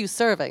 Who are you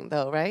serving,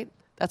 though, right?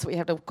 That's what you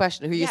have to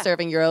question. Who are you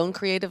serving? Your own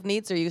creative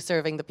needs, or are you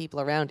serving the people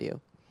around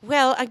you?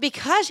 Well,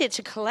 because it's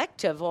a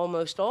collective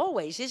almost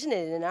always, isn't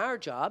it, in our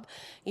job?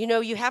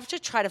 You have to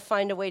try to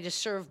find a way to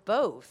serve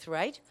both,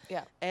 right?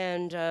 Yeah.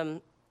 And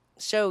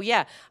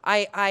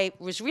I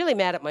was really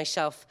mad at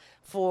myself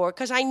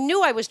because I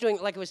knew I was doing,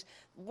 it was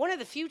one of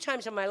the few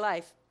times in my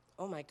life.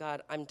 Oh, my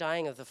God, I'm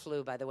dying of the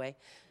flu, by the way.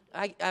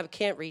 I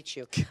can't reach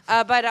you.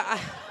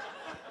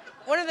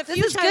 One of the few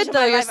This is times good, in though.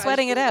 my You're life,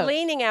 sweating I was it out.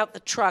 leaning out the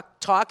truck,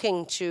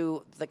 talking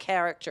to the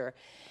character,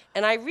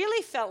 and I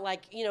really felt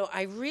like,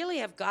 I really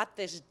have got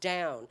this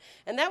down.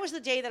 And that was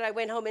the day that I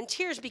went home in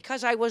tears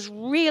because I was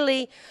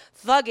really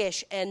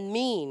thuggish and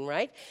mean,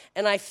 right?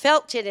 And I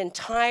felt it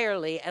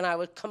entirely, and I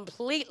was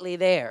completely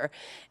there.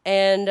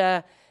 And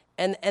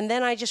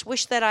then I just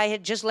wish that I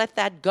had just let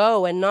that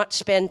go and not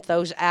spent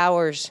those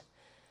hours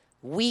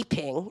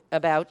weeping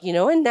about,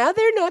 and now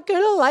they're not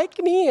going to like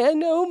me,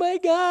 and oh my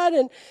God,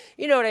 and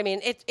you know what I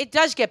mean? It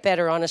does get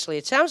better, honestly.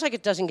 It sounds like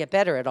it doesn't get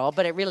better at all,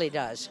 but it really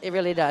does. It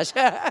really does.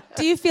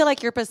 Do you feel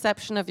like your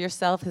perception of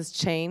yourself has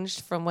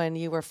changed from when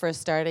you were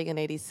first starting in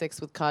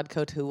 '86 with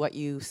Codco to what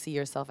you see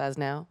yourself as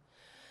now?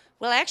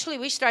 Well, actually,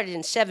 we started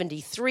in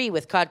 '73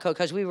 with Codco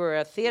because we were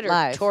a theater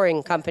Live.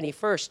 touring company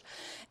first.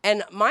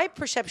 And my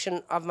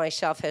perception of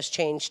myself has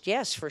changed,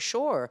 yes, for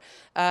sure.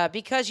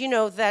 Because,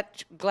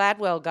 that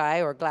Gladwell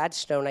guy, or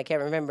Gladstone, I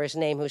can't remember his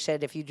name, who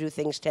said if you do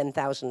things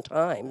 10,000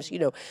 times,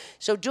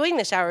 So doing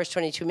this hour is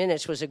 22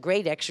 minutes was a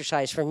great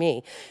exercise for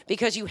me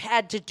because you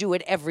had to do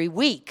it every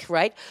week,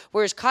 right?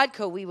 Whereas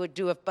Codco, we would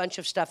do a bunch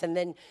of stuff, and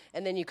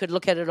then you could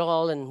look at it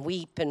all and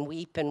weep and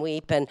weep and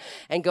weep and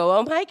go,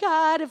 oh, my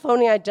God, if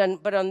only I'd done.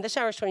 But on this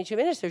hour is 22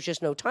 minutes, there's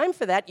just no time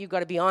for that. You've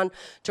got to be on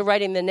to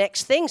writing the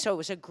next thing. So it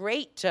was a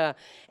great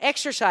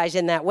exercise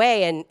in that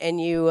way, and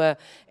you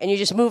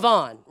just move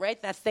on,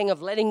 right? That thing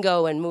of letting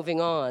go and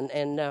moving on.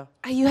 And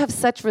You have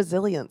such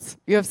resilience.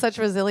 You have such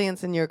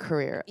resilience in your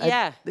career.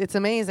 Yeah. It's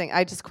amazing.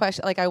 I just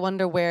question, I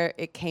wonder where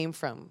it came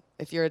from.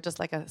 If you're just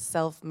like a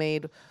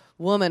self-made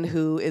woman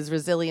who is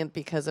resilient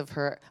because of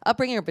her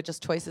upbringing, but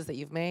just choices that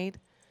you've made.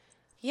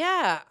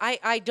 Yeah,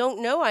 I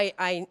don't know.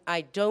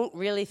 I don't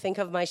really think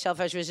of myself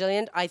as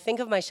resilient. I think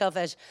of myself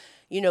as,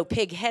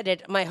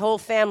 pig-headed. My whole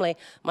family,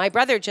 my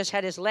brother just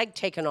had his leg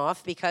taken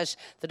off because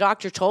the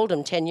doctor told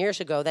him 10 years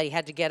ago that he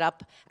had to get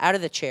up out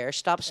of the chair,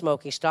 stop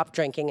smoking, stop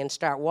drinking, and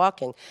start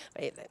walking.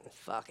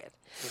 Fuck it.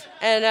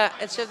 And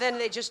so then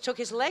they just took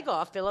his leg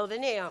off below the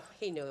knee. Oh,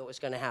 he knew it was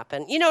going to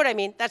happen. You know what I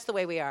mean? That's the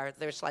way we are.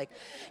 There's like,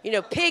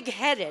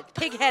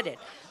 pig-headed.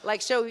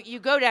 Like, so you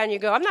go down, you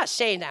go, I'm not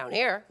staying down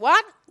here.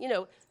 What?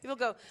 People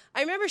go,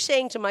 I remember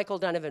saying to Michael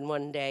Donovan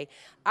one day,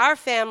 our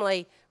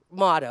family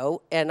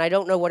motto, and I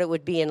don't know what it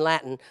would be in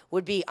Latin,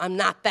 would be, I'm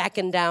not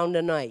backing down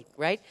tonight,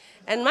 right?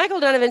 And Michael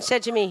Donovan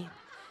said to me,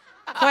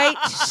 quite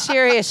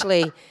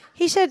seriously,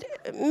 he said,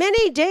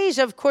 many days,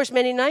 of course,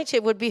 many nights,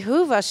 it would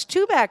behoove us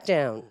to back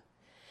down.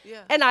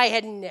 Yeah. And I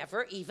had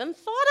never even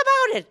thought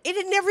about it. It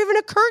had never even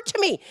occurred to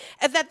me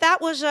that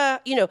was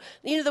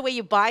the way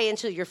you buy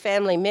into your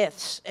family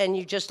myths and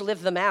you just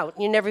live them out.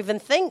 You never even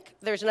think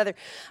there's another.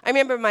 I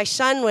remember my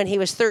son when he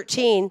was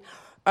 13.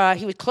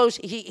 He would close.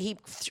 He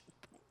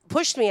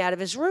pushed me out of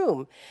his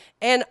room,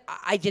 and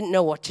I didn't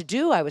know what to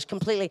do. I was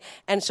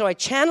and so I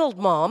channeled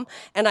Mom,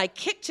 and I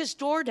kicked his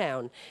door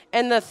down.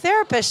 And the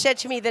therapist said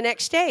to me the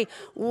next day,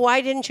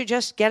 "Why didn't you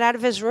just get out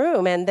of his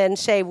room and then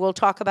say we'll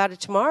talk about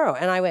it tomorrow?"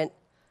 And I went,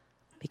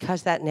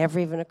 because that never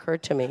even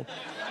occurred to me.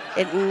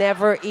 It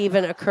never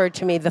even occurred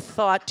to me. The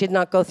thought did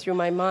not go through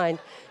my mind.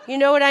 You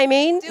know what I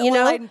mean?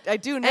 I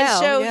do now. And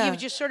so you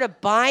just sort of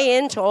buy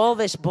into all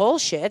this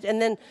bullshit,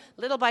 and then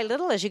little by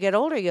little, as you get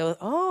older, you go,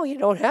 oh, you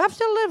don't have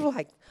to live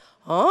like,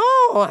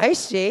 oh, I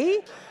see.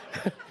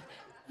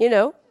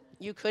 You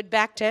could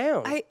back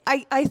down.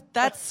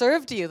 That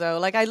served you though.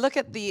 Like I look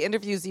at the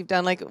interviews you've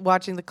done, like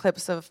watching the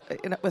clips of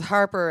with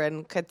Harper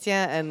and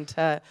Chrétien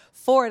and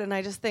Ford, and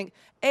I just think,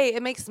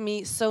 it makes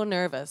me so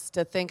nervous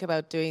to think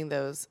about doing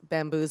those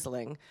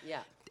bamboozling.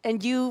 Yeah.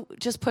 And you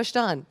just pushed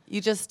on.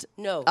 You just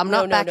I'm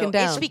not backing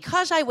down. It's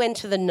because I went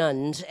to the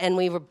nuns and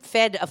we were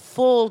fed a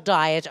full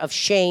diet of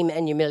shame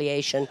and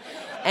humiliation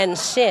and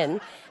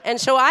sin.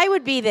 And so I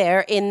would be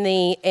there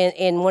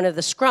in one of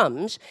the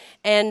scrums,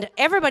 and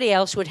everybody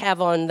else would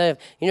have on their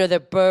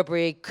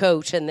Burberry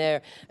coat and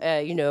their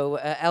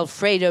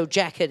Alfredo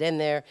jacket and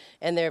their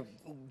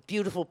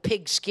beautiful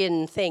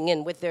pigskin thing,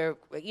 and with their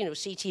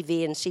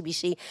CTV and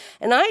CBC,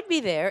 and I'd be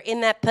there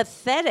in that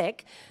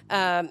pathetic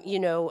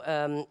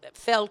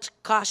felt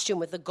costume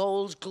with the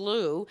gold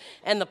glue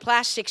and the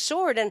plastic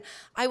sword, and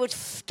I would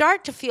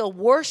start to feel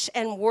worse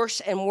and worse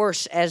and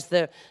worse as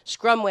the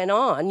scrum went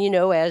on,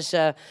 as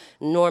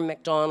Norm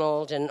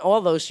Macdonald and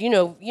all those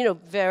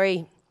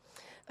very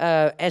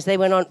as they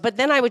went on. But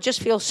then I would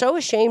just feel so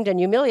ashamed and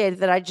humiliated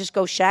that I'd just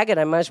go shag it.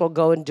 I might as well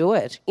go and do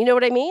it. You know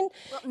what I mean?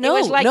 Well, no, it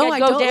was like no, I'd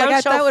go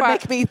down so that would far.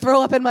 make me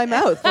throw up in my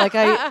mouth. Like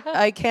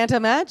I can't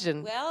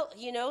imagine. Well,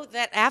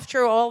 that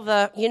after all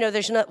the,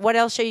 there's not. What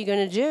else are you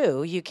going to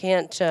do? You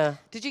can't.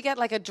 Did you get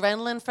like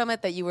adrenaline from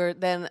it that you were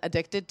then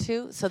addicted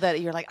to, so that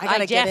you're like, I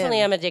gotta get in? I definitely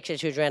am addicted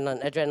to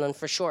adrenaline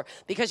for sure,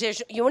 because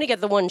you only get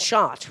the one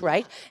shot,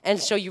 right? And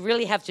so you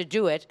really have to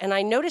do it. And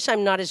I notice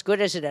I'm not as good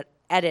at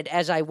it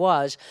as I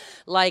was.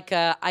 Like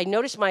I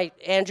noticed my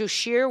Andrew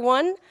Scheer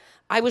one,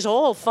 I was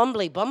all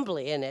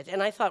fumbly-bumbly in it.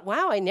 And I thought,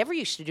 wow, I never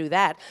used to do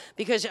that,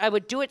 because I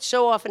would do it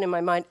so often in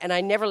my mind, and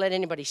I never let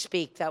anybody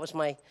speak. That was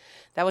my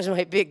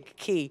big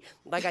key.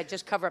 Like I'd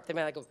just cover up the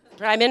mouth. I go,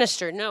 Prime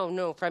Minister,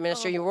 no, Prime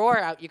Minister, you wore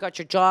out. You got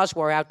your jaws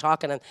wore out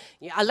talking, and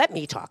let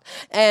me talk.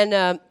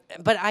 And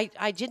but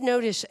I did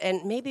notice,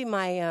 and maybe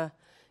my,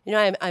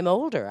 I'm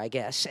older, I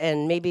guess,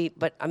 and maybe,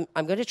 but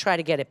I'm going to try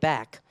to get it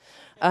back.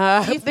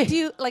 Do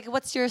you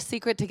what's your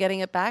secret to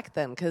getting it back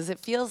then? Because it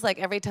feels like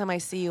every time I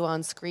see you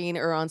on screen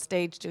or on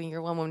stage doing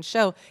your one-woman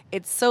show,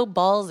 it's so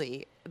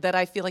ballsy that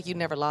I feel like you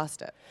never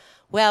lost it.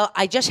 Well,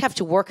 I just have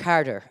to work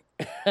harder.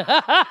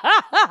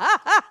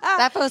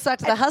 That goes back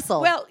to the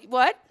hustle. Well,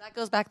 what? That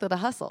goes back to the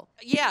hustle.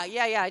 Yeah.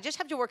 I just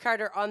have to work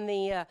harder on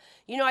the,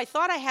 I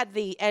thought I had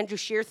the Andrew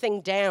Scheer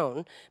thing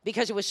down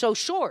because it was so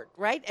short,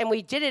 right? And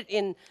we did it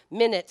in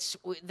minutes.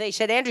 They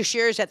said Andrew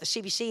Scheer's at the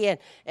CBC,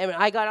 and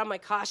I got on my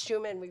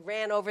costume and we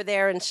ran over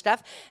there and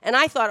stuff. And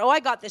I thought,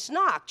 I got this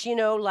knocked,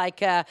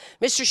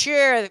 Mr.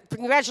 Scheer,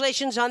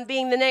 congratulations on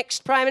being the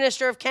next Prime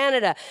Minister of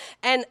Canada.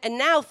 And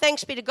now,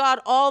 thanks be to God,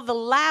 all the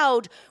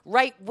loud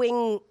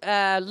right-wing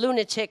lunatic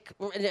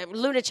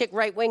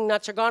right-wing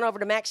nuts are gone over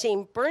to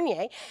Maxime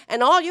Bernier,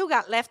 and all you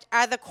got left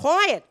are the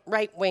quiet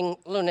right-wing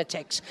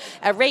lunatics,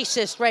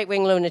 racist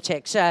right-wing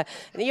lunatics.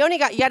 You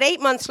got 8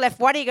 months left.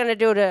 What are you going to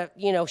do to,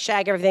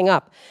 shag everything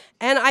up?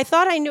 And I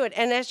thought I knew it,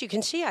 and as you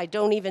can see, I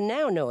don't even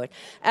now know it.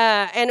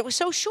 And it was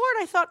so short,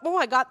 I thought,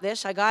 I got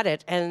this, I got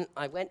it, and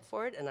I went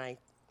for it, and I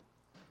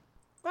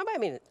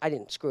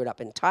didn't screw it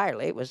up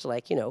entirely. It was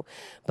like,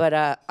 but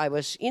I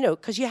was,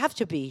 because you have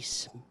to be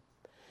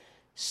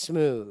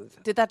smooth.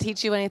 Did that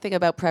teach you anything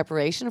about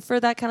preparation for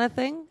that kind of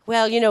thing?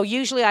 Well,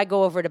 usually I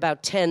go over it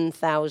about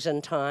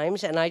 10,000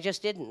 times, and I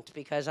just didn't,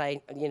 because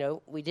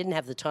we didn't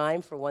have the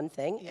time for one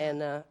thing,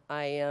 and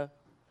I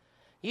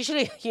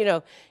usually,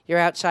 you're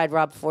outside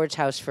Rob Ford's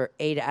house for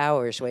 8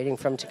 hours waiting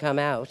for him to come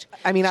out.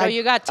 So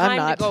you got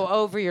time to go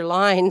over your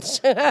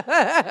lines.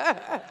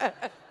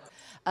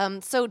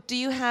 So do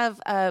you have,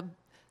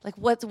 like,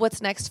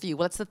 what's next for you?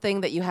 What's the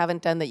thing that you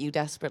haven't done that you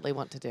desperately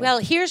want to do? Well,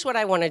 here's what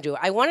I want to do.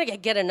 I want to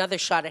get another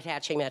shot at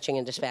Hatching, Matching,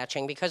 and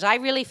Dispatching because I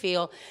really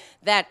feel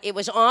that it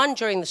was on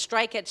during the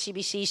strike at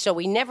CBC, so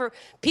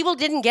people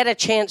didn't get a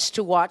chance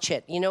to watch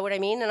it. You know what I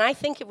mean? And I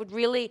think people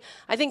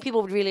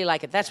would really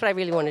like it. That's what I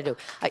really want to do.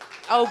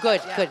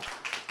 Good.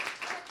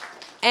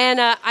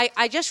 And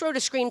I just wrote a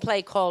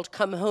screenplay called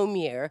Come Home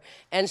Year,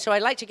 and so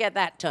I'd like to get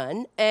that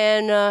done.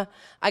 And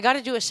I got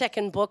to do a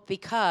second book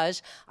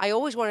because I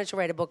always wanted to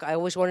write a book. I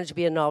always wanted to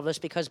be a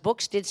novelist because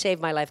books did save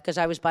my life because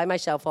I was by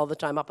myself all the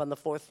time up on the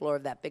 4th floor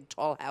of that big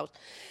tall house.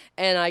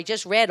 And I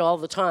just read all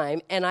the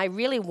time, and I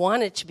really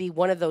wanted to be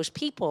one of those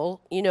people,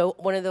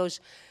 one of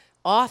those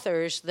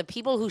authors, the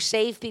people who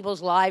save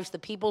people's lives, the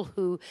people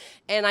who,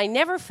 and I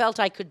never felt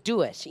I could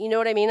do it. You know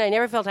what I mean? I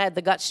never felt I had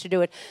the guts to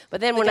do it.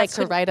 But then when I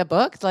could to write a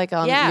book, like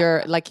on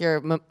your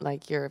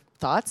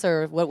thoughts,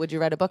 or what would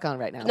you write a book on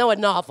right now? No, a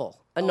novel.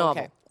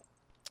 Novel. Okay.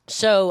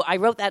 So I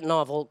wrote that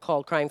novel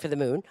called Crying for the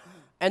Moon,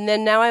 and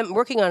then now I'm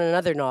working on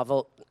another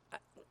novel.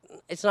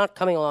 It's not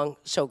coming along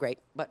so great,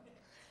 but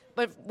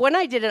when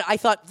I did it, I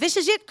thought, this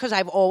is it, because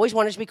I've always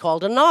wanted to be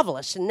called a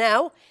novelist. And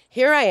now,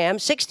 here I am,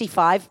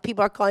 65,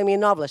 people are calling me a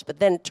novelist. But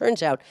then it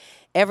turns out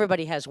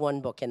everybody has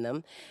one book in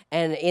them.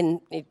 And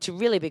to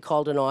really be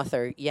called an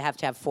author, you have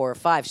to have 4 or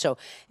 5. So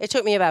it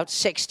took me about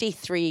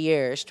 63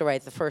 years to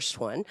write the first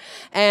one.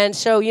 And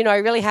so, I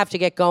really have to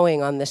get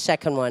going on the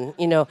second one.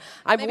 I'm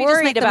Maybe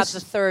worried about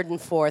the third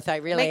and fourth. I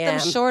really am.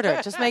 Make them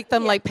shorter. Just make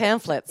them like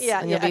pamphlets,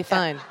 and you'll be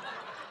fine.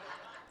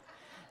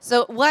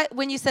 So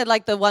when you said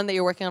like the one that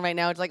you're working on right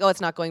now, it's like,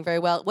 it's not going very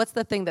well. What's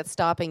the thing that's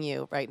stopping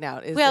you right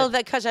now?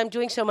 Because I'm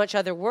doing so much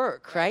other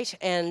work, right?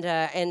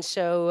 And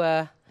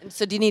so...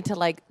 So do you need to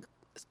like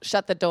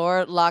shut the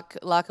door, lock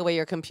away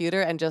your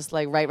computer, and just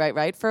like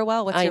write for a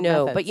while? What's your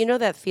methods? But you know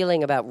that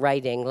feeling about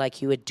writing,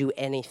 like you would do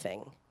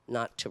anything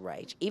not to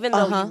write, even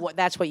though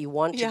that's what you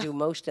want to do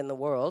most in the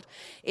world.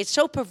 It's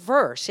so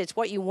perverse. It's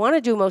what you want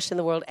to do most in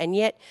the world, and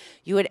yet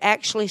you would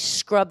actually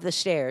scrub the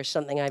stairs,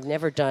 something I've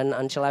never done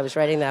until I was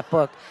writing that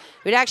book.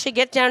 You'd actually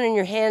get down on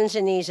your hands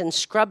and knees and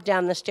scrub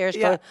down the stairs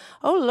going,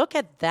 oh, look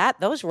at that.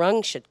 Those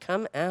rungs should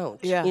come out.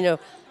 Yeah.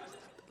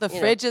 The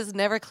fridge is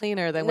never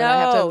cleaner than when I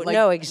have to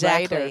like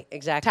exactly.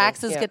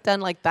 Taxes get done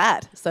like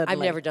that. Suddenly. I've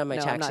never done my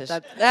taxes.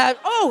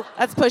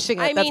 That's pushing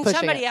it. I mean,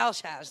 somebody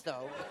else has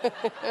though.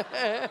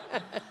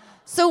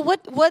 So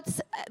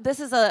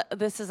this is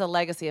a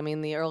legacy. I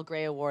mean, the Earl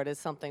Grey Award is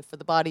something for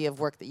the body of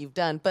work that you've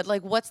done. But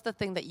like, what's the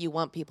thing that you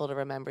want people to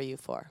remember you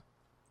for?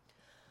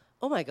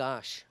 Oh my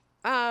gosh.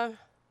 I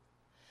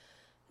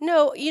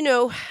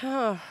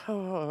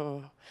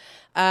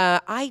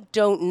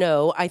don't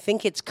know. I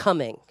think it's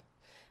coming.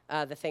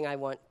 The thing I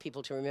want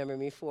people to remember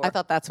me for. I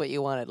thought that's what you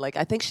wanted. Like,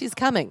 I think she's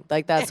coming.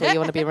 Like, that's what you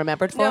want to be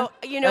remembered for? No,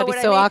 That'd be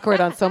so awkward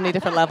on so many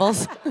different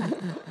levels.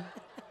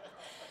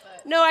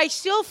 No, I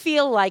still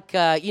feel like,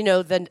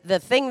 the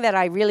thing that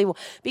I really want,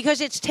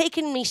 because it's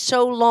taken me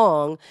so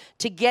long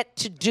to get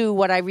to do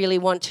what I really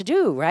want to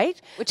do,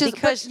 right? Which is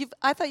because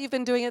I thought you've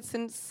been doing it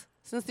since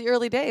the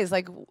early days.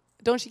 Like,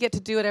 don't you get to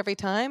do it every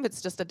time?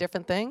 It's just a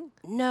different thing?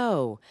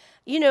 No.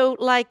 In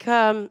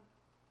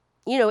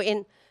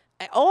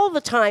all the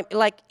time,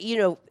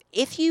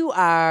 if you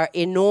are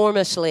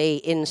enormously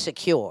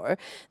insecure,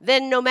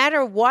 then no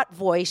matter what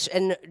voice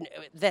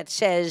that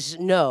says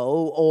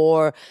no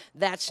or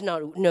that's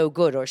no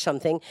good or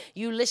something,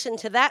 you listen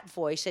to that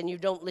voice and you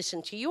don't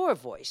listen to your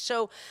voice.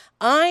 So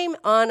I'm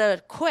on a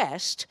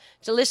quest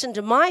to listen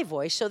to my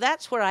voice, so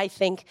that's where I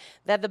think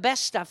that the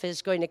best stuff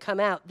is going to come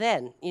out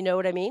then. You know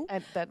what I mean?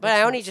 But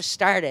I only just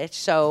started,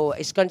 so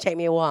it's going to take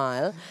me a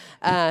while.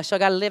 So I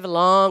got to live a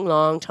long,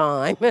 long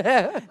time.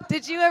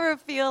 Did you ever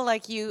feel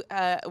like you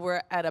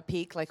were at a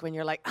peak, like when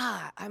you're like,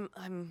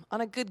 I'm on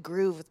a good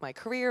groove with my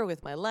career,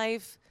 with my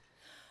life?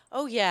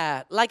 Oh,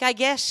 yeah. Like, I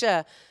guess,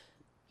 there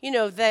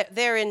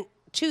in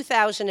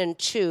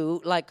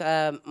 2002,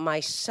 my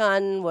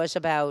son was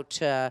about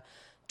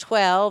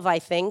 12, I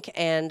think,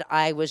 and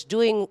I was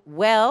doing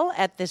well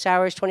at this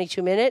hour's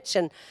 22 minutes,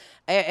 and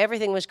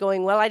everything was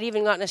going well. I'd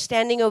even gotten a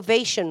standing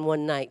ovation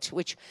one night,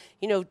 which,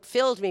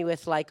 filled me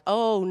with like,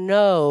 oh,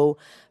 no,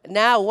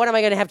 now what am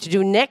I going to have to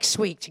do next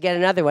week to get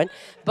another one?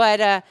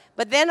 But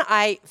then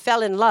I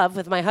fell in love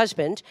with my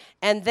husband,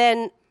 and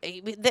then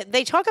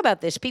they talk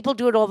about this. People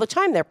do it all the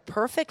time. They're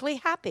perfectly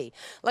happy.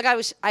 Like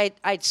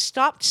I'd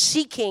stopped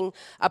seeking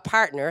a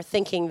partner,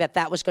 thinking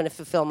that was going to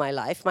fulfill my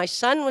life. My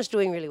son was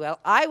doing really well.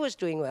 I was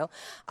doing well.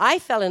 I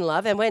fell in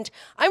love and went,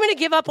 I'm going to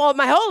give up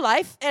my whole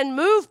life and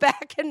move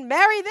back and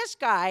marry this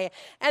guy.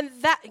 And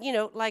that,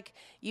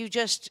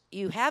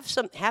 you have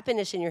some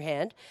happiness in your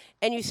hand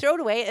and you throw it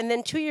away. And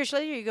then 2 years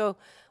later you go,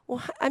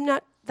 well, I'm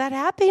not that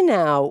happy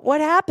now. What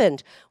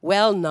happened?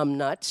 Well,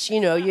 numbnuts.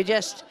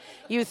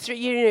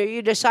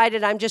 You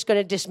decided I'm just going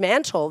to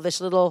dismantle this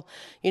little,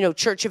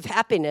 church of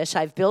happiness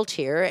I've built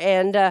here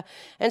and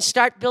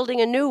start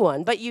building a new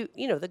one. But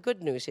the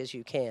good news is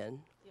you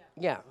can.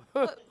 Yeah.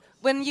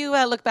 When you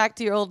look back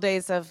to your old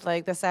days of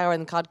like the Sour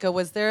and Codco,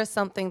 was there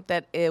something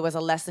that it was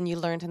a lesson you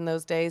learned in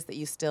those days that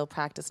you still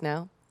practice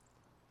now?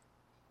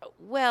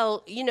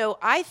 Well,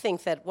 I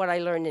think that what I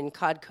learned in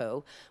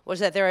Codco was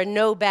that there are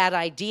no bad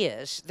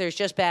ideas. There's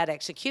just bad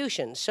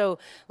execution. So,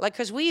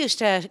 because we used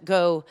to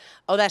go,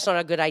 oh, that's not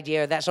a good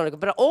idea, or that's not a good,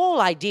 but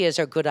all ideas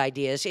are good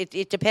ideas.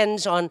 It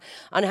depends on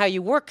how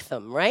you work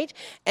them, right?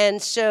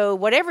 And so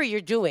whatever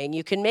you're doing,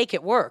 you can make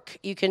it work.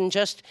 You can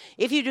just,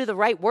 if you do the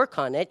right work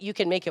on it, you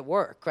can make it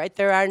work, right?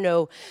 There are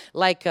no,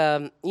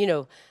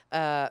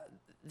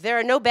 there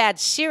are no bad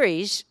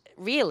series.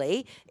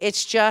 Really,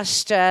 it's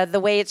just the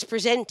way it's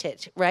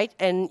presented, right?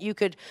 And you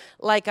could,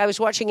 I was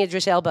watching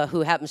Idris Elba,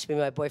 who happens to be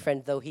my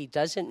boyfriend, though he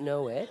doesn't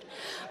know it,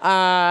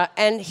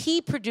 and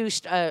he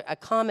produced a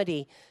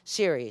comedy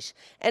series,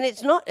 and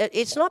it's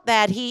not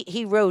bad.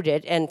 He wrote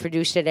it and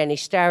produced it, and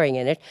he's starring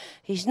in it.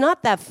 He's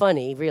not that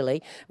funny,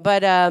 really,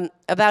 but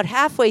about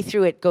halfway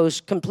through it goes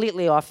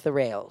completely off the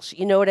rails.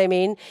 You know what I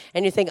mean?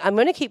 And you think, I'm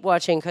going to keep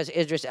watching because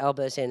Idris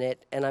Elba's in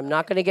it, and I'm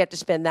not going to get to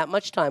spend that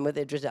much time with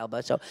Idris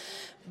Elba. So,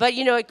 but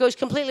it goes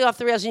completely off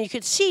the rails, and you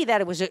could see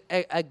that it was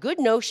a good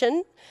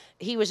notion.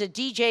 He was a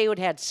DJ who had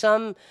had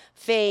some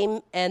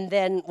fame and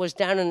then was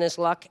down on his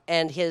luck,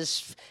 and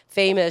his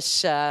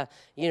famous,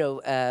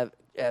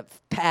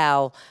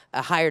 pal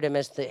hired him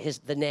as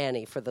the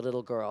nanny for the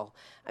little girl.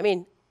 I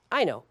mean,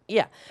 I know,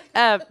 yeah,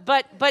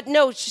 but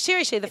no,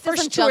 seriously, the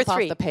first two or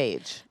three. Off the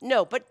page.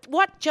 No, but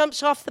what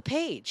jumps off the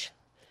page?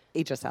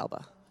 Idris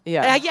Elba.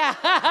 Yeah.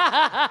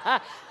 Yeah.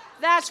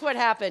 That's what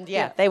happened.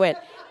 Yeah, they went,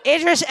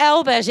 Idris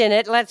Elba's in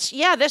it.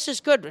 This is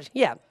good.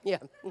 Yeah.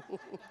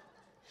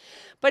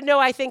 But no,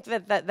 I think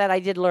that I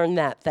did learn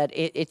that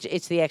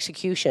it's the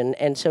execution,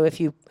 and so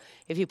if you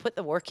put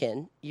the work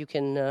in, you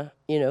can,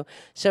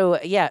 So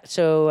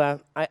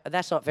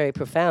that's not very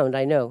profound,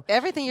 I know.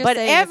 Everything you're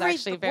saying is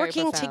actually very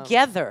working profound.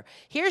 together.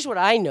 Here's what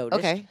I noticed.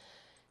 Okay.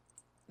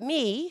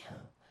 Me,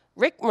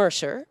 Rick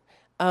Mercer,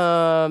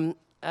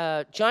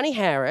 Johnny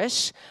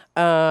Harris,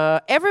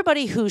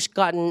 everybody who's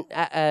gotten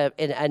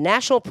a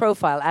national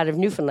profile out of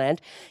Newfoundland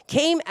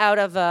came out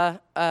of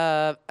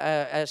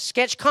a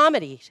sketch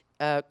comedy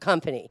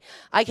company.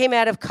 I came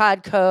out of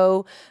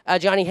Codco.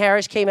 Johnny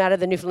Harris came out of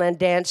the Newfoundland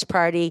Dance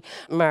Party.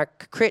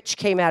 Mark Critch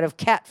came out of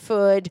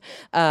Catfood.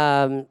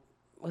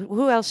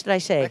 Who else did I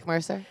say? Rick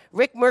Mercer.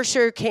 Rick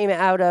Mercer came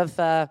out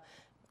of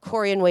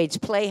Corey and Wade's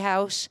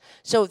Playhouse.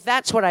 So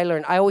that's what I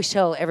learned. I always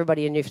tell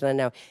everybody in Newfoundland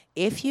now,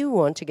 if you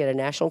want to get a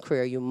national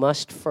career, you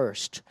must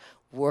first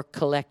work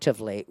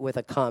collectively with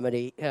a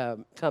comedy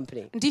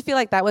company. Do you feel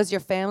like that was your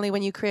family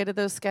when you created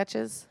those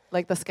sketches?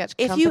 Like the sketch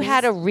If companies? you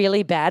had a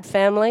really bad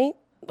family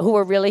who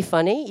were really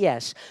funny,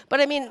 yes. But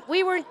I mean,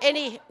 we weren't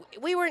any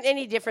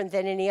different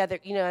than any other.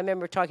 I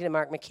remember talking to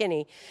Mark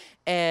McKinney,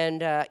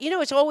 and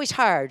it's always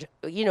hard.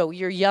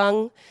 You're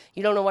young,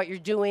 you don't know what you're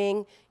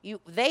doing.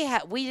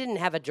 We didn't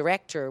have a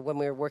director when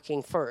we were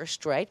working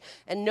first, right?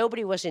 And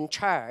nobody was in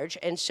charge,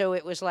 and so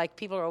it was like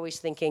people are always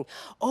thinking,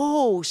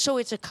 "Oh, so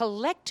it's a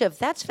collective.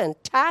 That's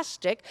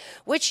fantastic."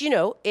 Which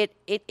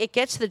it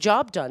gets the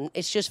job done.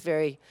 It's just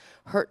very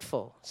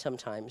hurtful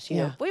sometimes, you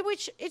know.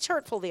 Which it's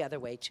hurtful the other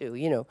way too,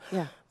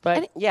 Yeah.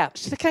 But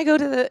Can I go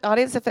to the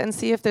audience and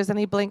see if there's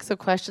any blinks of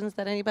questions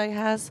that anybody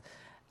has?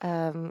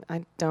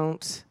 I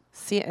don't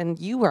see it, and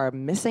you are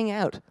missing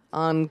out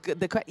on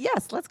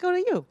yes, let's go to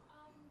you.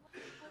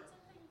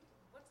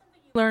 What's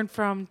something you learned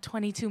from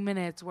 22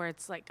 Minutes, where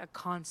it's like a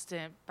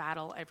constant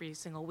battle every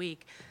single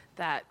week,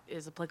 that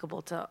is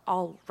applicable to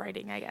all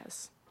writing, I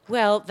guess?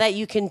 Well, that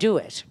you can do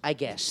it, I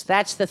guess.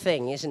 That's the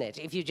thing, isn't it?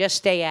 If you just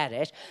stay at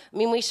it. I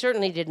mean, we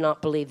certainly did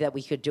not believe that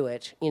we could do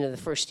it, the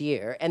first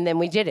year, and then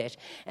we did it.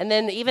 And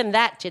then even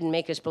that didn't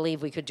make us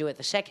believe we could do it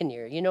the second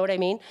year, you know what I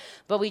mean?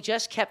 But we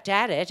just kept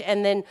at it.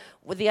 And then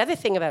the other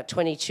thing about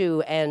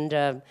 22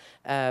 and,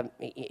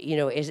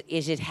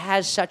 is it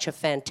has such a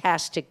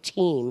fantastic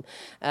team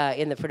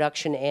in the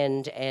production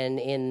end and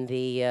in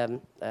the...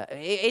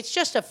 it's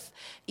just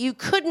you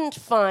couldn't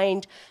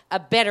find a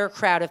better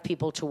crowd of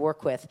people to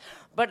work with.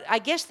 But I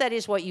guess that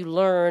is what you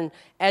learn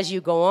as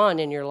you go on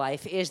in your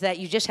life, is that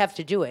you just have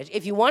to do it.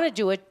 If you want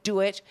to do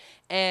it,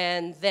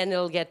 and then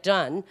it'll get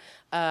done.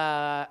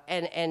 But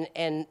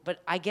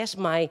I guess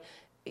I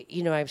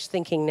was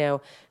thinking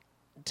now,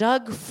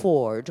 Doug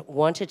Ford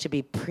wanted to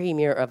be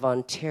Premier of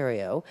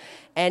Ontario,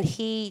 and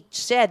he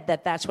said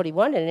that that's what he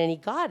wanted, and he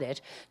got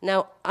it.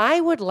 Now,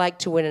 I would like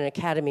to win an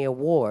Academy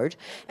Award,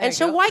 and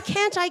so why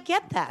can't I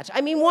get that?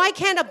 I mean, why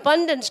can't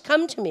abundance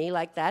come to me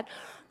like that?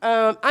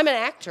 I'm an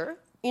actor,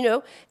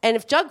 and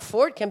if Doug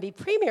Ford can be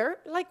Premier,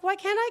 why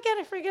can't I get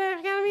a freaking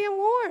Academy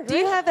Award? Do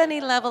you have any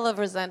level of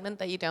resentment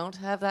that you don't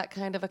have that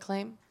kind of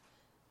acclaim?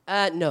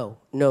 No.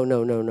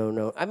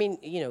 I mean,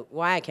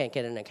 why I can't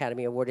get an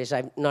Academy Award is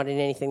I'm not in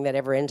anything that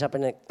ever ends up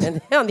on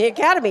the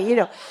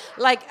Academy,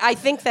 Like, I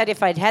think that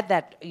if I'd had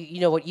that,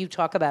 what you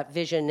talk about,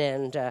 vision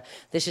and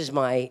this is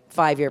my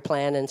 5-year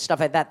plan and stuff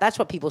like that, that's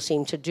what people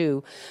seem to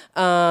do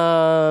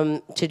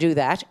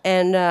that.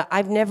 And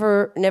I've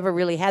never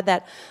really had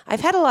that.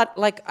 I've had a lot,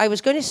 like, I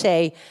was going to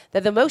say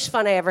that the most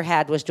fun I ever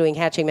had was doing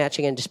Hatching,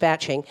 Matching, and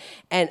Dispatching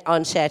and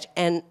on set.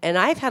 And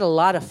I've had a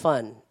lot of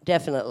fun.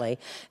 Definitely.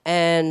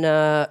 And,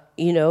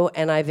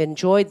 and I've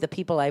enjoyed the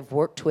people I've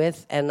worked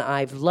with, and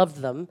I've loved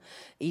them,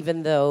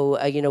 even though,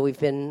 we've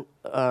been,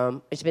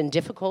 it's been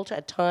difficult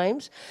at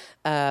times.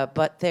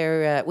 But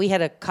we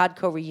had a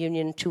Codco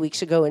reunion 2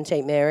 weeks ago in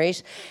St.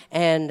 Mary's,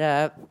 and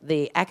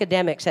the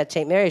academics at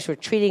St. Mary's were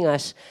treating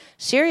us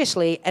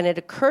seriously, and it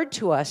occurred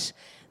to us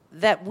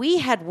that we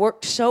had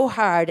worked so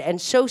hard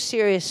and so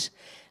seriously,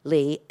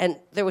 and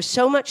there was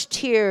so much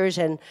tears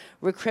and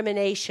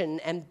recrimination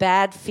and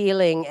bad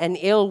feeling and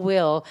ill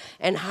will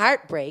and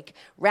heartbreak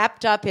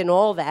wrapped up in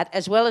all that,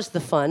 as well as the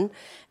fun,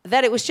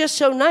 that it was just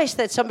so nice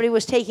that somebody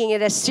was taking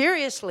it as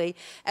seriously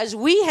as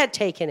we had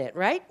taken it,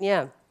 right?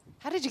 Yeah.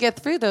 How did you get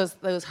through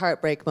those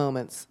heartbreak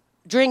moments?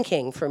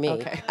 Drinking for me.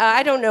 Okay.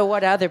 I don't know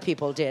what other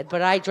people did,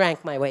 but I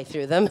drank my way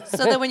through them.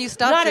 So then when you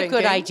stopped not drinking... Not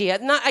a good idea.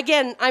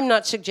 Again, I'm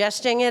not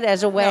suggesting it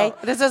as a way. No,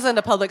 this isn't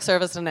a public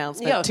service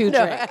announcement to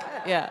drink.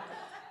 Yeah.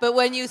 But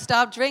when you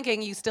stop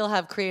drinking, you still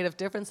have creative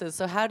differences.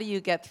 So how do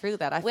you get through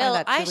that? I find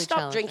that really I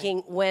stopped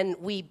drinking when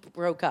we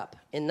broke up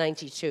in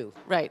 '92.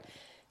 Right.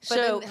 But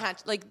So,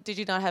 did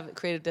you not have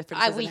creative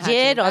differences? we in Hatching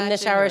did and on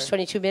This Matching, Hour or- is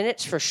 22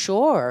 Minutes, for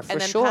sure,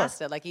 and then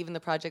past it, like even the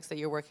projects that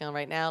you're working on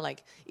right now,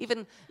 like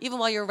even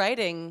while you're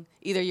writing,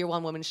 either your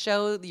one-woman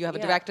show, you have a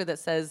director that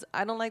says,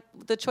 I don't like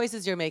the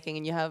choices you're making,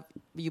 and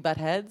you butt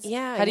heads.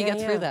 Yeah. How do you get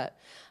through that?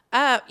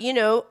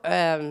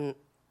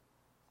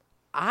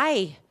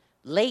 I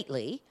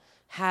lately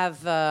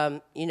have,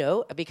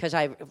 because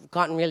I've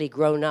gotten really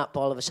grown up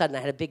all of a sudden, I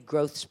had a big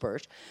growth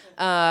spurt,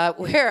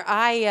 where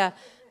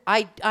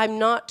I'm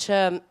not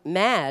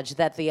mad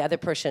that the other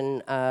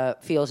person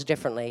feels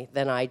differently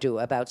than I do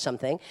about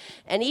something.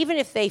 And even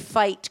if they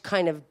fight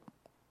kind of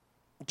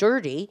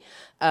dirty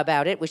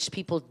about it, which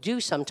people do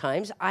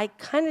sometimes, I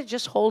kind of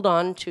just hold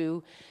on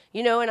to,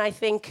 and I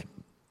think,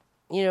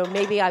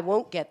 maybe I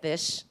won't get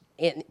this.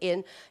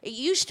 It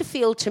used to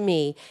feel to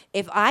me,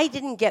 if I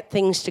didn't get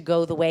things to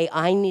go the way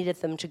I needed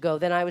them to go,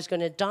 then I was going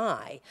to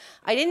die.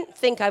 I didn't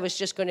think I was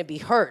just going to be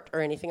hurt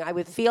or anything. I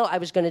would feel I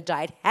was going to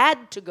die. It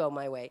had to go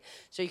my way.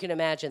 So you can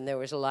imagine there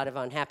was a lot of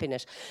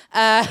unhappiness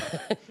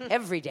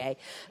every day.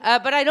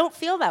 But I don't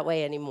feel that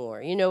way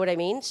anymore. You know what I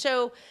mean?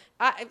 So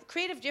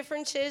creative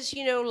differences,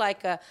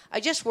 I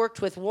just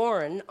worked with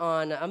Warren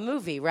on a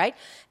movie, right?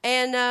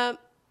 And,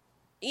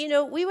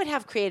 we would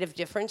have creative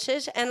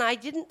differences, and I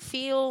didn't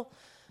feel...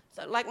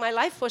 like my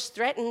life was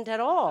threatened at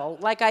all.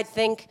 Like I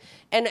think,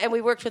 and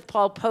we worked with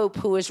Paul Pope,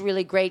 who was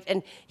really great,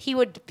 and he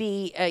would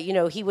be,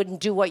 he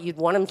wouldn't do what you'd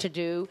want him to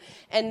do.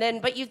 And then,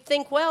 but you'd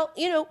think, well,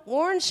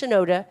 Warren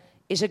Sonoda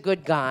is a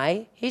good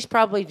guy. He's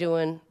probably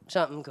doing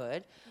something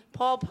good.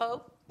 Paul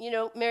Pope,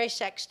 Mary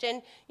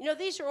Sexton,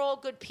 these are all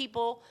good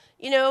people.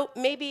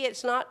 Maybe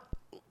it's not.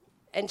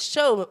 And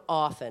so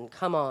often,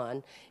 come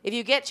on, if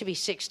you get to be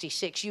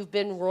 66, you've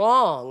been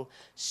wrong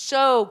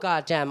so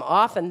goddamn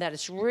often that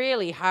it's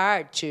really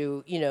hard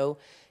to,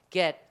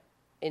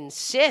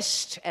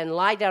 insist and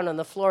lie down on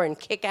the floor and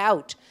kick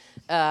out,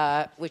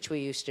 which we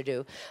used to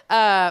do.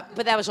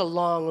 But that was a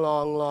long,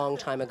 long, long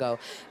time ago.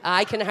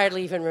 I can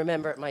hardly even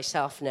remember it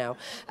myself now.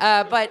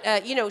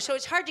 So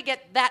it's hard to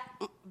get that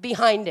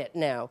behind it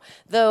now.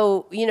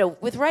 Though,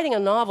 with writing a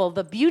novel,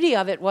 the beauty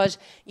of it was,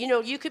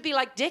 you could be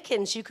like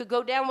Dickens. You could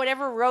go down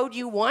whatever road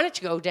you wanted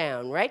to go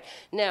down, right?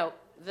 Now,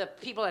 the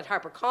people at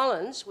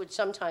HarperCollins would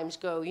sometimes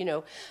go,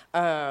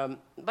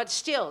 but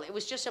still, it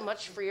was just a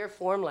much freer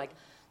form, like,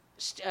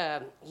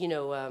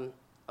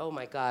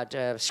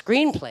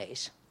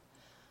 screenplays.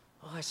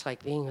 Oh, it's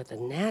like being with the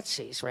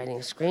Nazis writing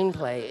a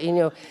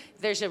screenplay.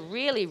 There's a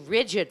really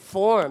rigid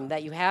form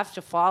that you have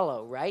to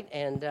follow, right?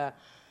 And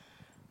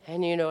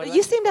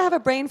you seem to have a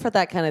brain for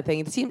that kind of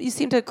thing. You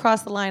seem to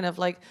cross the line of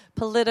like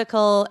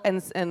political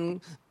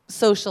and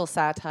social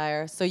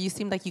satire. So you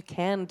seem like you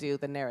can do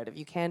the narrative.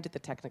 You can do the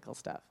technical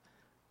stuff.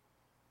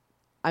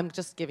 I'm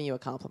just giving you a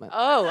compliment.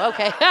 Oh,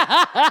 okay.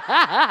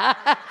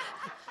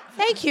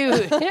 Thank you.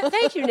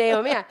 Thank you,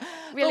 Naomi. I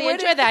really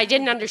enjoyed that. I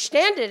didn't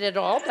understand it at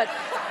all, but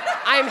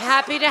I'm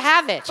happy to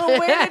have it. But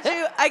where did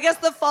you, I guess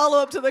the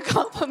follow-up to the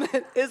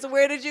compliment is,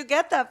 where did you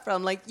get that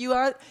from? Like, you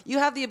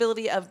have the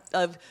ability of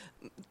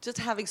just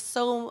having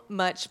so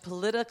much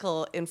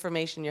political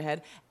information in your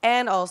head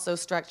and also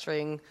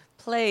structuring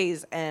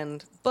plays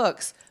and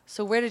books.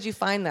 So where did you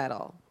find that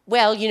all?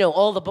 Well,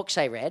 all the books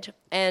I read,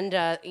 and,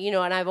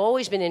 and I've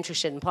always been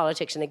interested in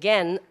politics. And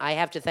again, I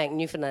have to thank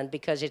Newfoundland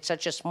because it's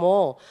such a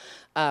small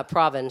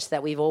province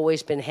that we've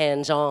always been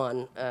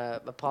hands-on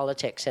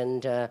politics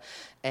and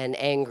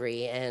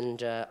angry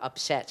and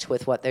upset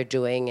with what they're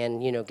doing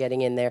and,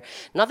 getting in there.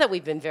 Not that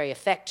we've been very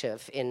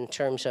effective in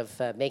terms of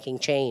making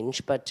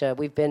change, but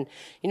we've been,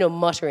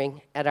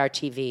 muttering at our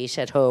TVs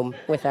at home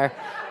with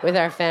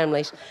our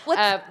families.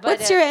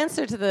 What's your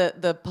answer to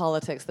the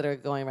politics that are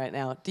going right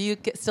now? Do you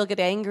still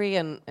get angry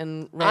and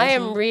ranting? I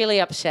am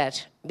really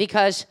upset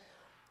because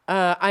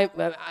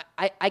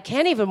I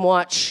can't even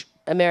watch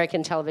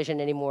American television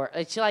anymore.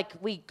 It's like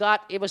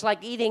it was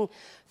like eating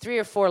 3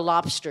 or 4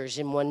 lobsters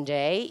in one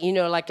day.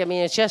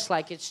 It's just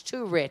like it's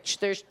too rich.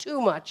 There's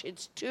too much.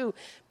 It's too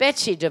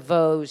Betsy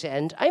DeVos,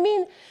 and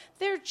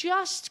they're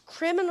just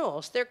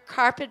criminals. They're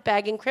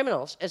carpet-bagging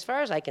criminals, as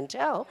far as I can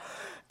tell.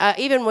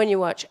 Even when you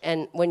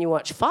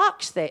watch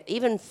Fox,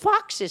 even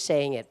Fox is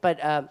saying it, but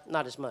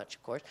not as much,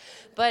 of course.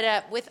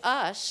 But with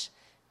us,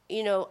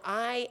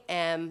 I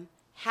am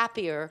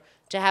happier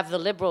to have the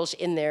Liberals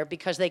in there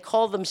because they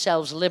call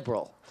themselves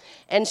liberal.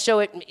 And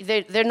so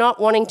they're not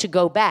wanting to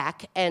go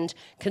back and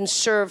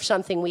conserve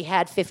something we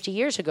had 50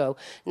 years ago.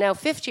 Now,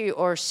 50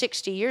 or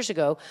 60 years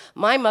ago,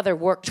 my mother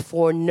worked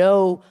for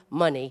no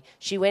money.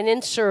 She went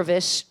in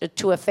service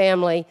to a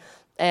family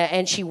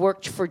and she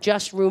worked for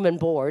just room and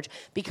board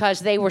because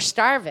they were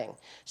starving.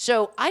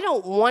 So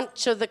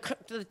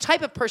the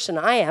type of person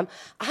I am,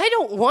 I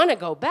don't want to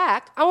go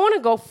back. I want to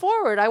go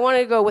forward. I want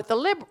to go with the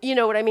liberal, you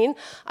know what I mean?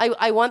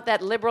 I want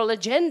that liberal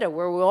agenda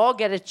where we all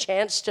get a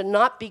chance to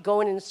not be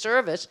going in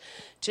service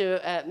to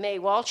May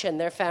Walsh and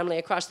their family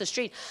across the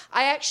street.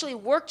 I actually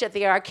worked at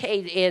the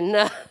arcade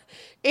in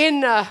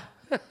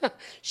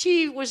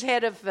she was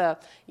head of,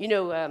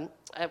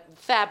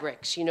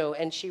 fabrics,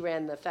 and she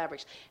ran the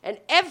fabrics. And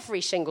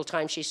every single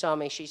time she saw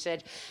me, she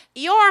said,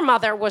 "Your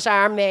mother was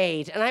our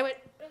maid." And I went,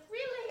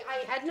 "Really?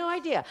 I had no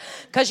idea."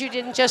 Because you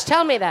didn't just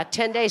tell me that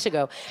 10 days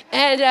ago.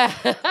 And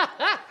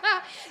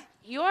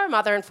your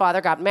mother and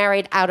father got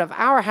married out of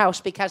our house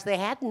because they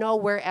had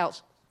nowhere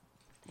else.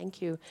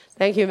 Thank you.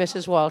 Thank you,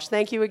 Mrs. Walsh.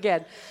 Thank you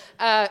again.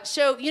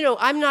 So,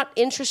 I'm not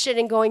interested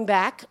in going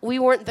back. We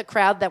weren't the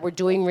crowd that were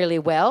doing really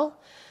well.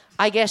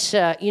 I guess,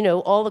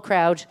 all the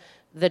crowd,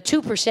 the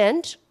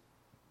 2%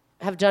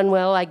 have done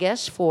well, I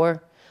guess,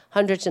 for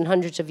hundreds and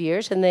hundreds of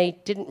years, and they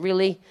didn't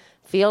really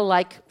feel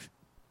like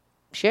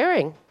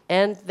sharing.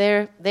 And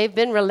they've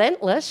been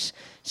relentless.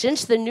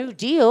 Since the New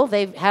Deal,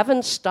 they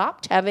haven't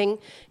stopped having,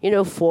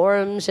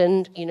 forums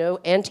and,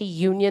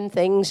 anti-union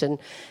things, and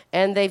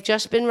they've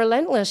just been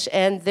relentless,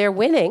 and they're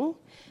winning,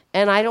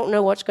 and I don't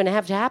know what's going to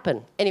have to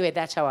happen. Anyway,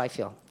 that's how I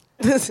feel.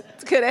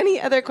 Good. Any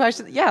other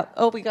questions? Yeah.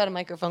 Oh, we got a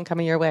microphone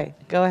coming your way.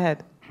 Go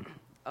ahead.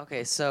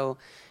 Okay, so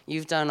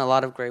you've done a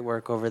lot of great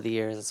work over the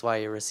years. That's why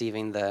you're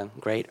receiving the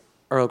great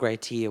Earl Grey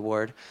Tea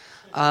Award.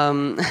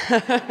 So,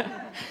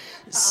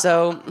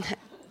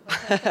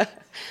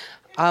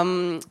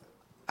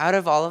 out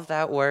of all of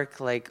that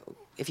work,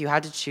 if you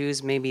had to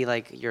choose maybe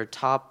your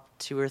top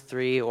 2 or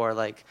 3 or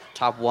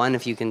top 1,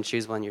 if you can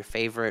choose one, your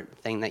favorite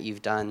thing that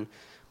you've done,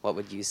 what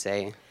would you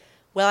say?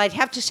 Well, I'd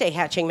have to say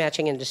Hatching,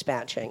 Matching, and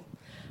Dispatching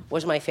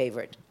was my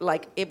favorite.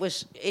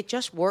 It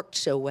just worked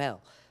so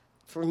well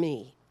for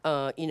me,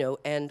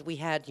 and we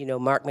had,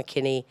 Mark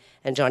McKinney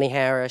and Johnny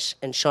Harris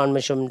and Sean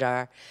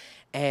Majumdar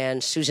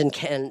and Susan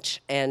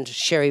Kent and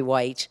Sherry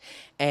White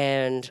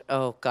and,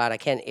 oh God,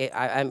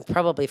 I'm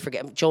probably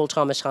forgetting, Joel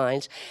Thomas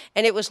Hines.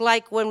 And it was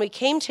like when we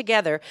came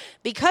together,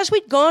 because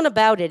we'd gone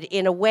about it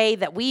in a way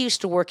that we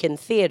used to work in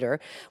theater,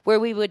 where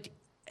we would,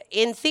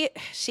 in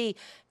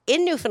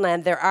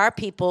Newfoundland, there are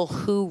people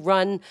who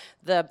run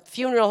the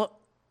funeral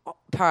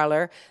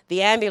parlor,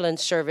 the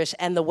ambulance service,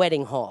 and the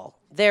wedding hall.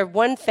 They're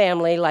one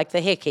family like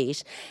the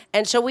Hickeys.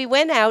 And so we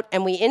went out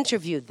and we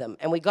interviewed them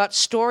and we got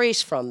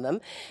stories from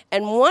them.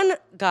 And one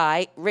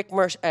guy, Rick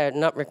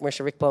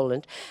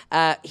Boland,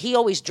 he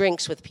always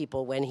drinks with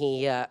people when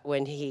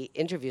he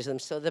interviews them.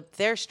 So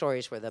their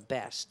stories were the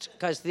best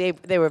because they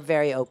were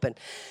very open.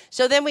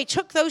 So then we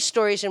took those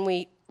stories and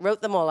we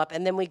wrote them all up,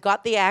 and then we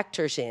got the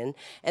actors in,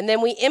 and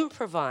then we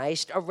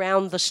improvised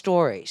around the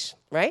stories,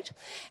 right?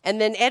 And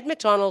then Ed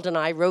McDonald and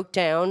I wrote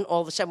down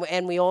all the stuff,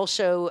 and we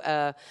also,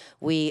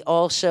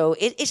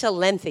 it's a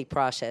lengthy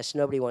process.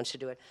 Nobody wants to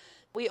do it.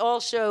 We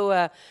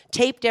also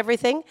taped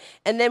everything,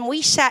 and then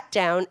we sat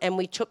down and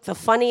we took the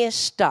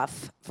funniest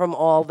stuff from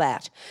all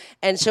that.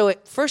 And so,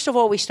 first of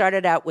all, we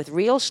started out with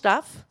real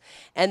stuff,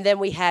 and then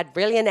we had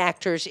brilliant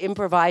actors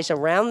improvise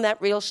around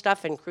that real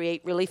stuff and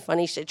create really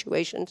funny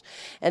situations.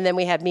 And then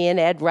we had me and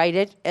Ed write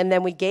it, and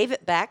then we gave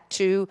it back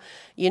to,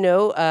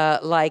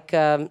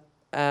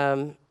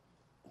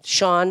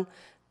 Sean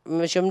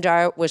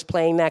Majumdar was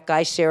playing that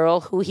guy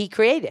Cyril, who he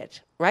created,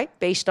 right?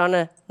 Based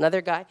on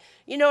another guy.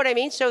 You know what I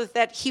mean? So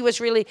that he was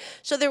really...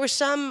 So there was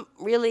some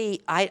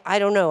really... I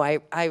don't know.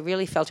 I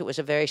really felt it was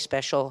a very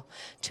special...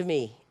 To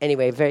me,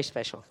 anyway, very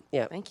special.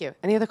 Yeah. Thank you.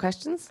 Any other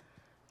questions?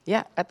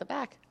 Yeah, at the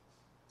back.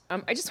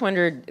 I just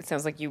wondered, it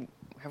sounds like you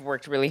have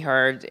worked really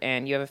hard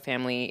and you have a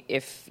family,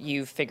 if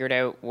you've figured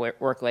out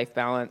work-life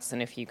balance,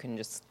 and if you can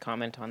just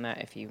comment on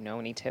that, if you know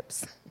any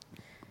tips.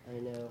 I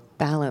know.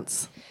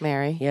 Balance,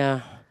 Mary.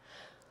 Yeah.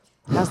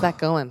 How's that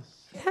going?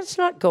 That's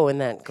not going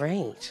that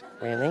great,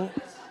 really.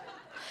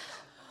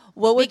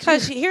 What would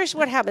Because here's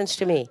what happens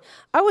to me.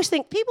 I always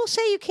think people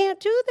say you can't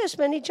do this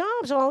many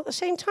jobs all at the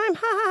same time.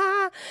 Ha ha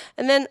ha.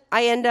 And then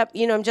I end up,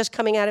 I'm just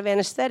coming out of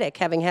anesthetic,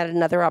 having had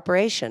another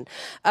operation.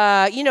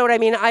 You know what I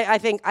mean?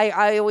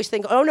 I always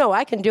think, oh no,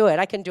 I can do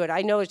it.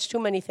 I know it's too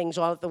many things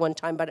all at the one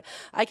time, but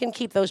I can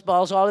keep those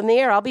balls all in the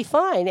air. I'll be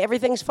fine.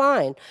 Everything's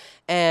fine.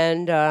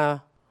 And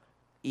I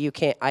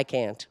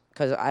can't,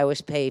 because I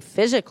always pay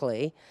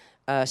physically.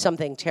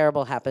 Something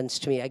terrible happens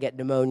to me. I get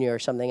pneumonia or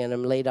something, and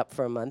I'm laid up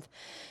for a month.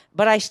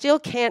 But I still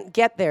can't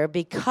get there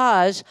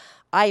because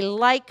I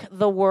like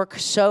the work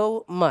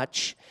so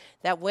much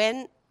that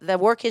when the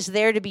work is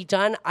there to be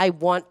done, I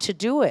want to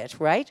do it,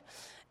 right?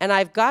 And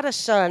I've got a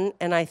son,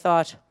 and I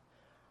thought,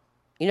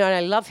 and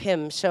I love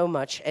him so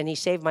much, and he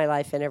saved my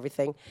life and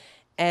everything.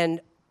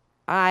 And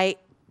I'm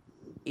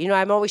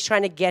always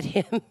trying to get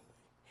him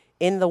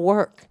in the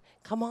work.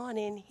 Come on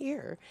in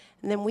here,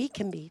 and then we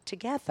can be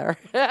together.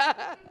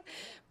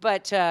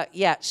 But,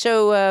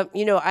 so,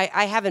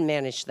 I haven't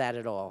managed that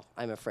at all,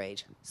 I'm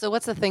afraid. So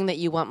what's the thing that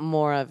you want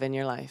more of in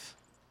your life?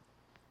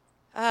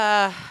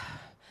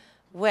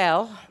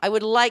 Well, I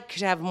would like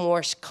to have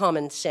more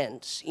common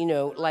sense,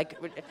 like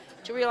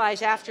to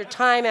realize after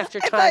time after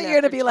time. I thought you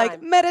were going to be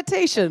like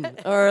meditation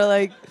or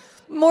like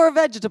more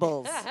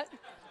vegetables.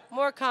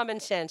 More common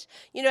sense.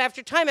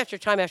 After time after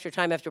time after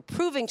time, after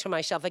proving to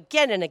myself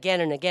again and again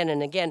and again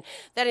and again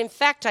that in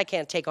fact I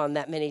can't take on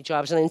that many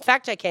jobs, and in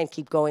fact I can't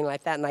keep going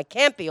like that, and I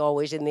can't be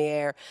always in the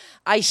air,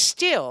 I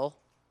still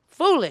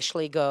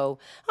foolishly go,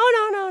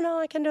 oh, no,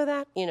 I can do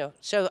that.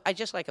 So I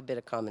just like a bit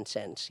of common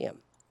sense, yeah.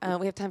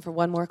 We have time for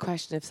one more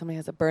question. If somebody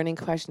has a burning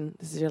question,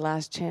 this is your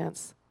last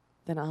chance.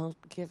 Then I'll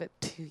give it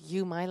to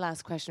you. My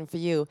last question for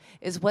you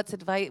is what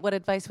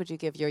advice would you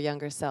give your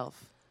younger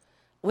self?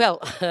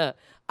 Well,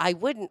 I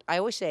wouldn't. I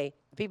always say,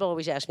 people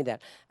always ask me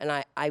that,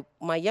 and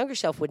my younger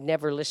self would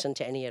never listen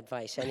to any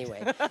advice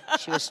anyway.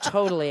 She was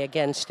totally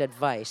against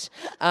advice.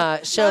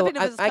 So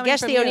I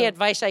guess the only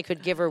advice I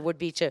could give her would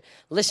be to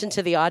listen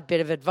to the odd bit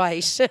of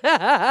advice.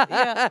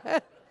 Yeah.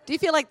 Do you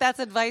feel like that's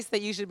advice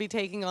that you should be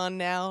taking on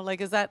now?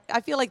 Like,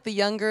 I feel like the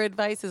younger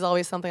advice is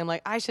always something I'm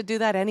like, I should do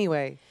that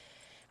anyway.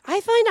 I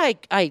find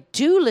I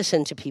do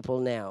listen to people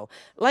now.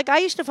 Like, I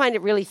used to find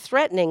it really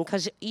threatening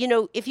because,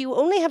 if you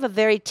only have a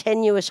very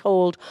tenuous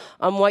hold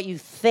on what you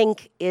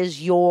think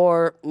is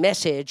your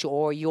message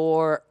or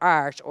your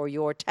art or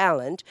your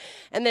talent,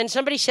 and then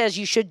somebody says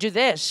you should do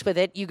this with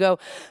it, you go,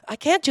 I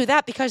can't do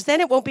that because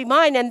then it won't be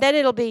mine, and then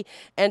it'll be...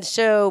 And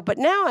so, but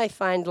now I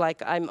find,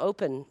 like, I'm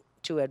open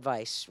to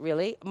advice,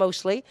 really,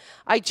 mostly.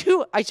 I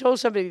told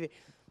somebody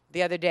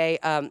the other day...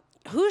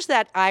 who's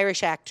that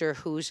Irish actor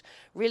who's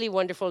really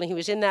wonderful, and he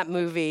was in that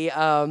movie?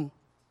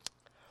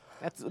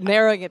 That's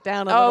narrowing it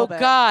down a little bit. Oh,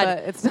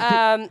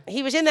 God.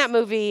 He was in that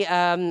movie,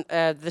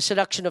 The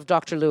Seduction of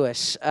Dr.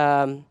 Lewis.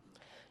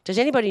 Does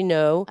anybody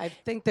know? I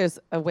think there's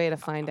a way to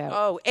find out.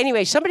 Oh,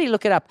 anyway, somebody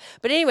look it up.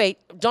 But anyway,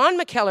 Don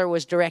McKellar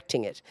was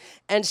directing it.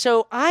 And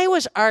so I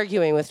was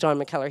arguing with Don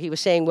McKellar. He was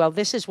saying, well,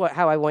 this is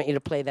how I want you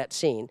to play that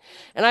scene.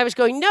 And I was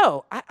going,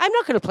 no, I'm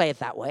not going to play it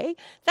that way.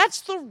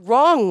 That's the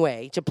wrong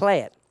way to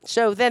play it.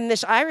 So then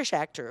this Irish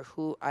actor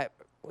who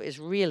is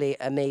really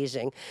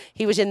amazing.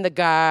 He was in The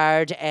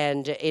Guard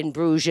and in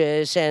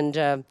Bruges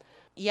and,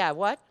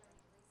 what?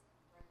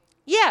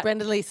 Yeah.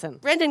 Brendan Gleeson.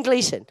 Brendan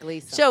Gleeson.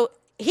 So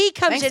he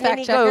comes in and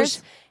he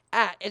goes,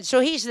 and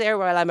so he's there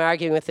while I'm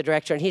arguing with the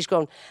director, and he's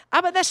going,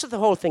 but that's what the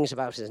whole thing's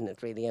about, isn't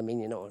it, really? I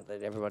mean,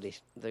 that everybody,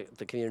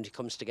 the community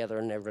comes together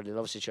and everybody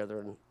loves each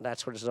other, and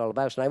that's what it's all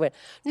about. And I went,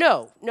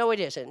 no, it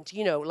isn't,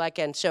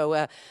 and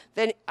so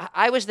then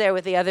I was there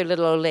with the other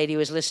little old lady who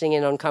was listening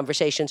in on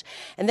conversations,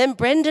 and then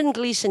Brendan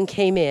Gleeson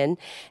came in,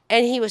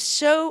 and he was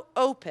so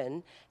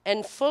open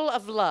and full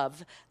of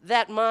love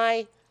that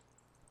my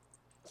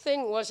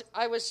thing was,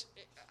 I was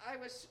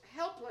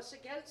helpless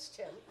against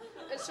him,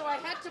 and so I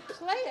had to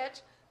play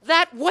it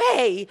that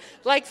way,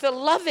 like the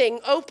loving,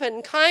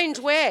 open, kind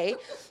way.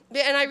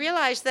 And I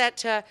realized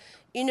that,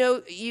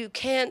 you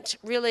can't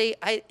really,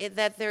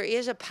 that there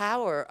is a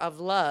power of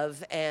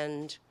love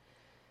and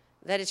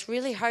that it's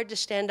really hard to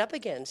stand up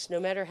against, no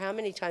matter how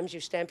many times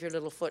you stamp your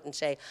little foot and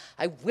say,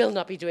 I will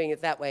not be doing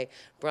it that way.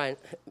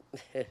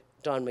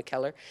 Don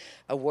McKellar,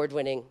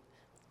 award-winning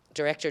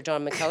director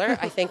Don McKellar,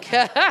 I think.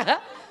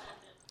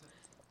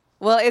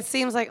 Well, it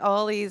seems like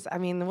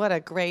what a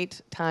great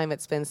time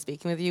it's been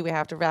speaking with you. We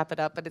have to wrap it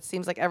up, but it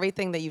seems like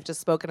everything that you've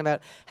just spoken about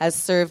has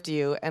served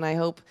you, and I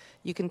hope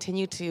you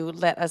continue to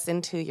let us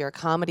into your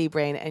comedy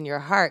brain and your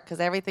heart, because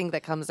everything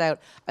that comes out,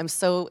 I'm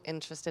so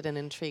interested and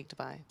intrigued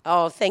by.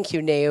 Oh, thank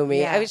you, Naomi.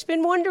 Yeah. It's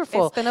been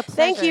wonderful. It's been a pleasure.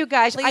 Thank you,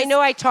 guys. Please. I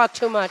know I talk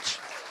too much.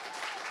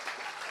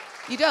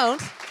 You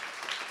don't?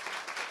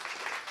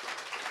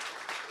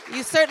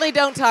 You certainly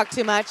don't talk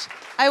too much.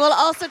 I will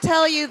also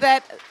tell you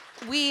that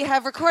we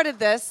have recorded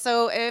this,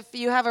 so if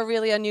you have a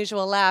really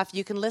unusual laugh,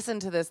 you can listen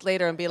to this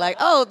later and be like,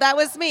 oh, that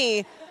was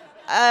me.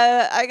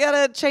 I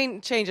gotta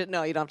change it.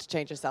 No, you don't have to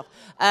change yourself.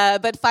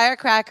 But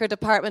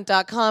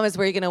firecrackerdepartment.com is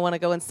where you're gonna want to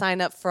go and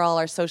sign up for all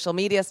our social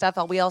media stuff.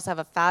 We also have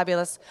a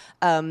fabulous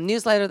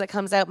newsletter that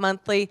comes out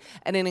monthly,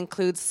 and it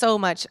includes so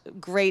much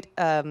great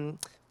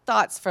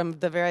thoughts from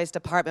the various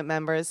department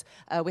members.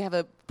 We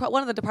have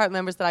one of the department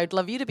members that I'd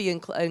love you to be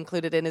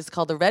included in is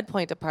called the Red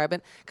Point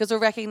Department, because we're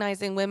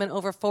recognizing women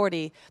over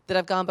 40 that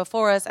have gone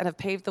before us and have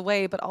paved the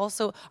way, but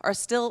also are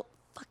still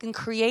fucking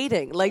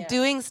creating,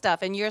 doing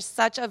stuff, and you're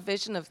such a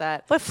vision of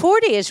that. But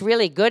 40 is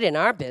really good in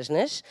our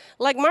business.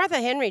 Like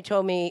Martha Henry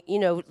told me,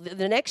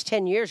 the next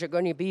 10 years are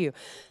going to be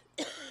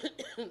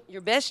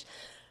your best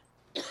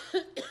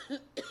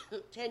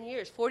 10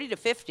 years, 40 to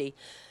 50.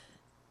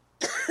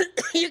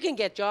 You can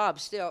get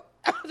jobs still.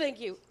 Thank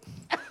you.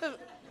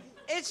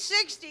 It's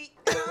 60.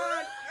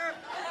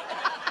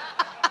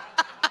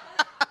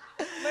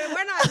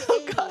 We're not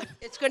 80.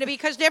 It's going to be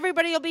because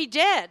everybody will be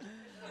dead.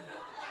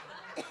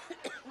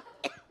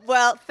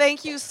 Well,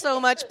 thank you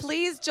so much.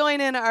 Please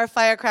join in our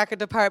Firecracker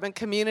Department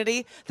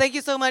community. Thank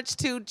you so much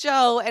to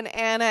Joe and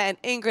Anna and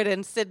Ingrid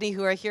and Sydney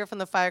who are here from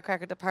the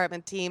Firecracker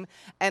Department team.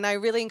 And I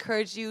really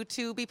encourage you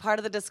to be part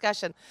of the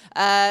discussion.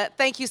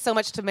 Thank you so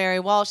much to Mary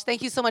Walsh.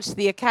 Thank you so much to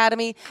the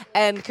Academy.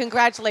 And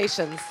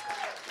congratulations.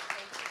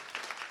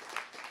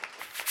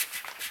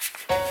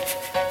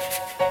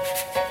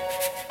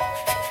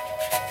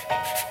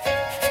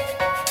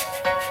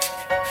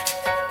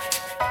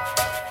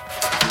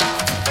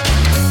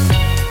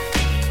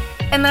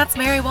 And that's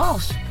Mary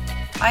Walsh.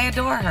 I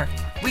adore her.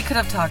 We could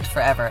have talked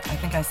forever. I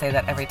think I say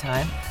that every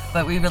time,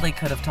 but we really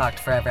could have talked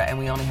forever, and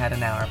we only had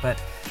an hour, but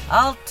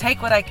I'll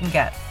take what I can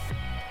get.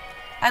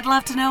 I'd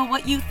love to know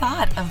what you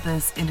thought of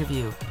this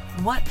interview.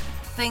 What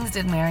things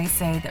did Mary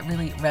say that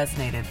really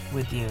resonated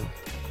with you?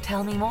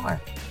 Tell me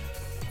more.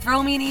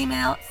 Throw me an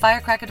email,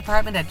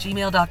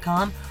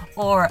 firecrackerdepartment@gmail.com,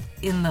 or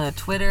in the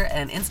Twitter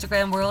and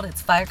Instagram world,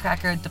 it's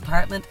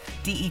firecrackerdepartment,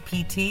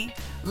 DEPT.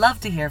 Love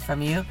to hear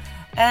from you.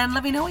 And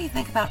let me know what you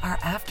think about our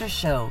after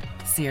show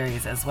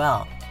series as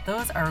well.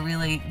 Those are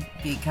really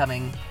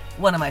becoming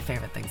one of my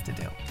favorite things to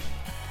do.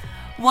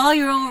 While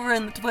you're over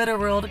in the Twitter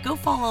world, go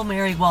follow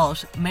Mary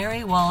Walsh.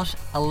 Mary Walsh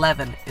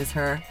 11 is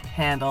her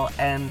handle,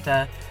 and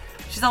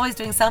she's always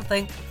doing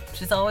something.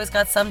 She's always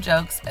got some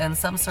jokes and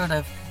some sort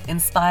of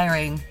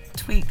inspiring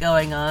tweet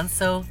going on,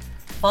 so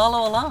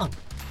follow along.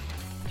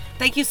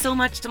 Thank you so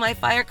much to my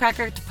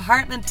Firecracker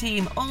Department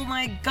team. Oh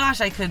my gosh,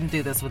 I couldn't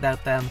do this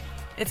without them.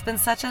 It's been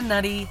such a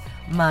nutty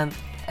month,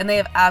 and they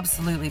have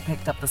absolutely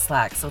picked up the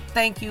slack. So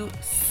thank you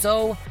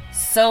so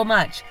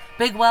much.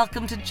 Big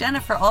welcome to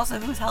Jennifer also,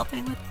 who's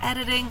helping with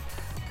editing.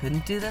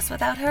 Couldn't do this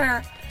without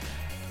her.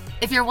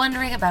 If you're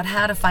wondering about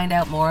how to find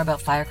out more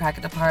about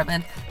Firecracker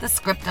Department, the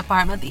script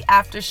department, the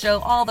after show,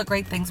 all the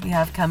great things we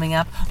have coming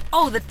up.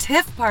 Oh, the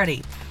TIFF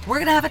party. We're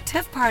going to have a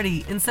TIFF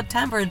party in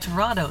September in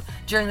Toronto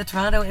during the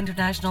Toronto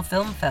International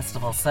Film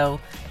Festival. So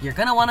you're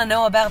going to want to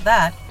know about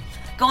that.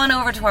 Go on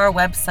over to our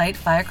website,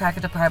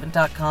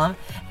 firecrackerdepartment.com,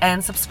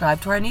 and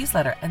subscribe to our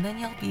newsletter, and then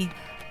you'll be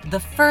the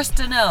first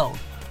to know.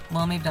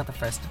 Well, maybe not the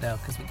first to know,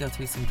 because we go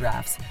through some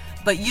drafts,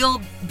 but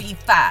you'll be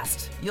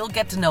fast. You'll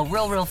get to know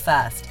real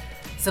fast.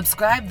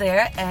 Subscribe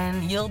there,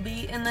 and you'll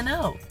be in the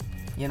know,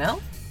 you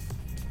know?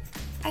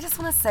 I just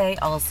want to say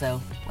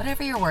also,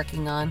 whatever you're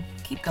working on,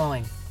 keep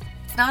going.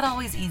 It's not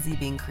always easy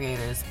being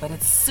creators, but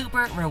it's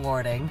super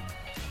rewarding,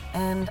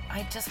 and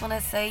I just want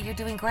to say you're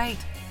doing great.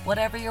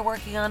 Whatever you're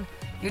working on,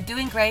 you're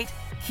doing great.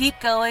 Keep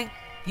going.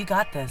 You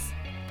got this.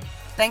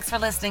 Thanks for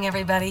listening,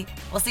 everybody.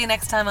 We'll see you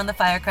next time on the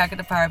Firecracker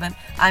Department.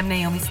 I'm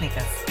Naomi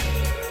Snieckus.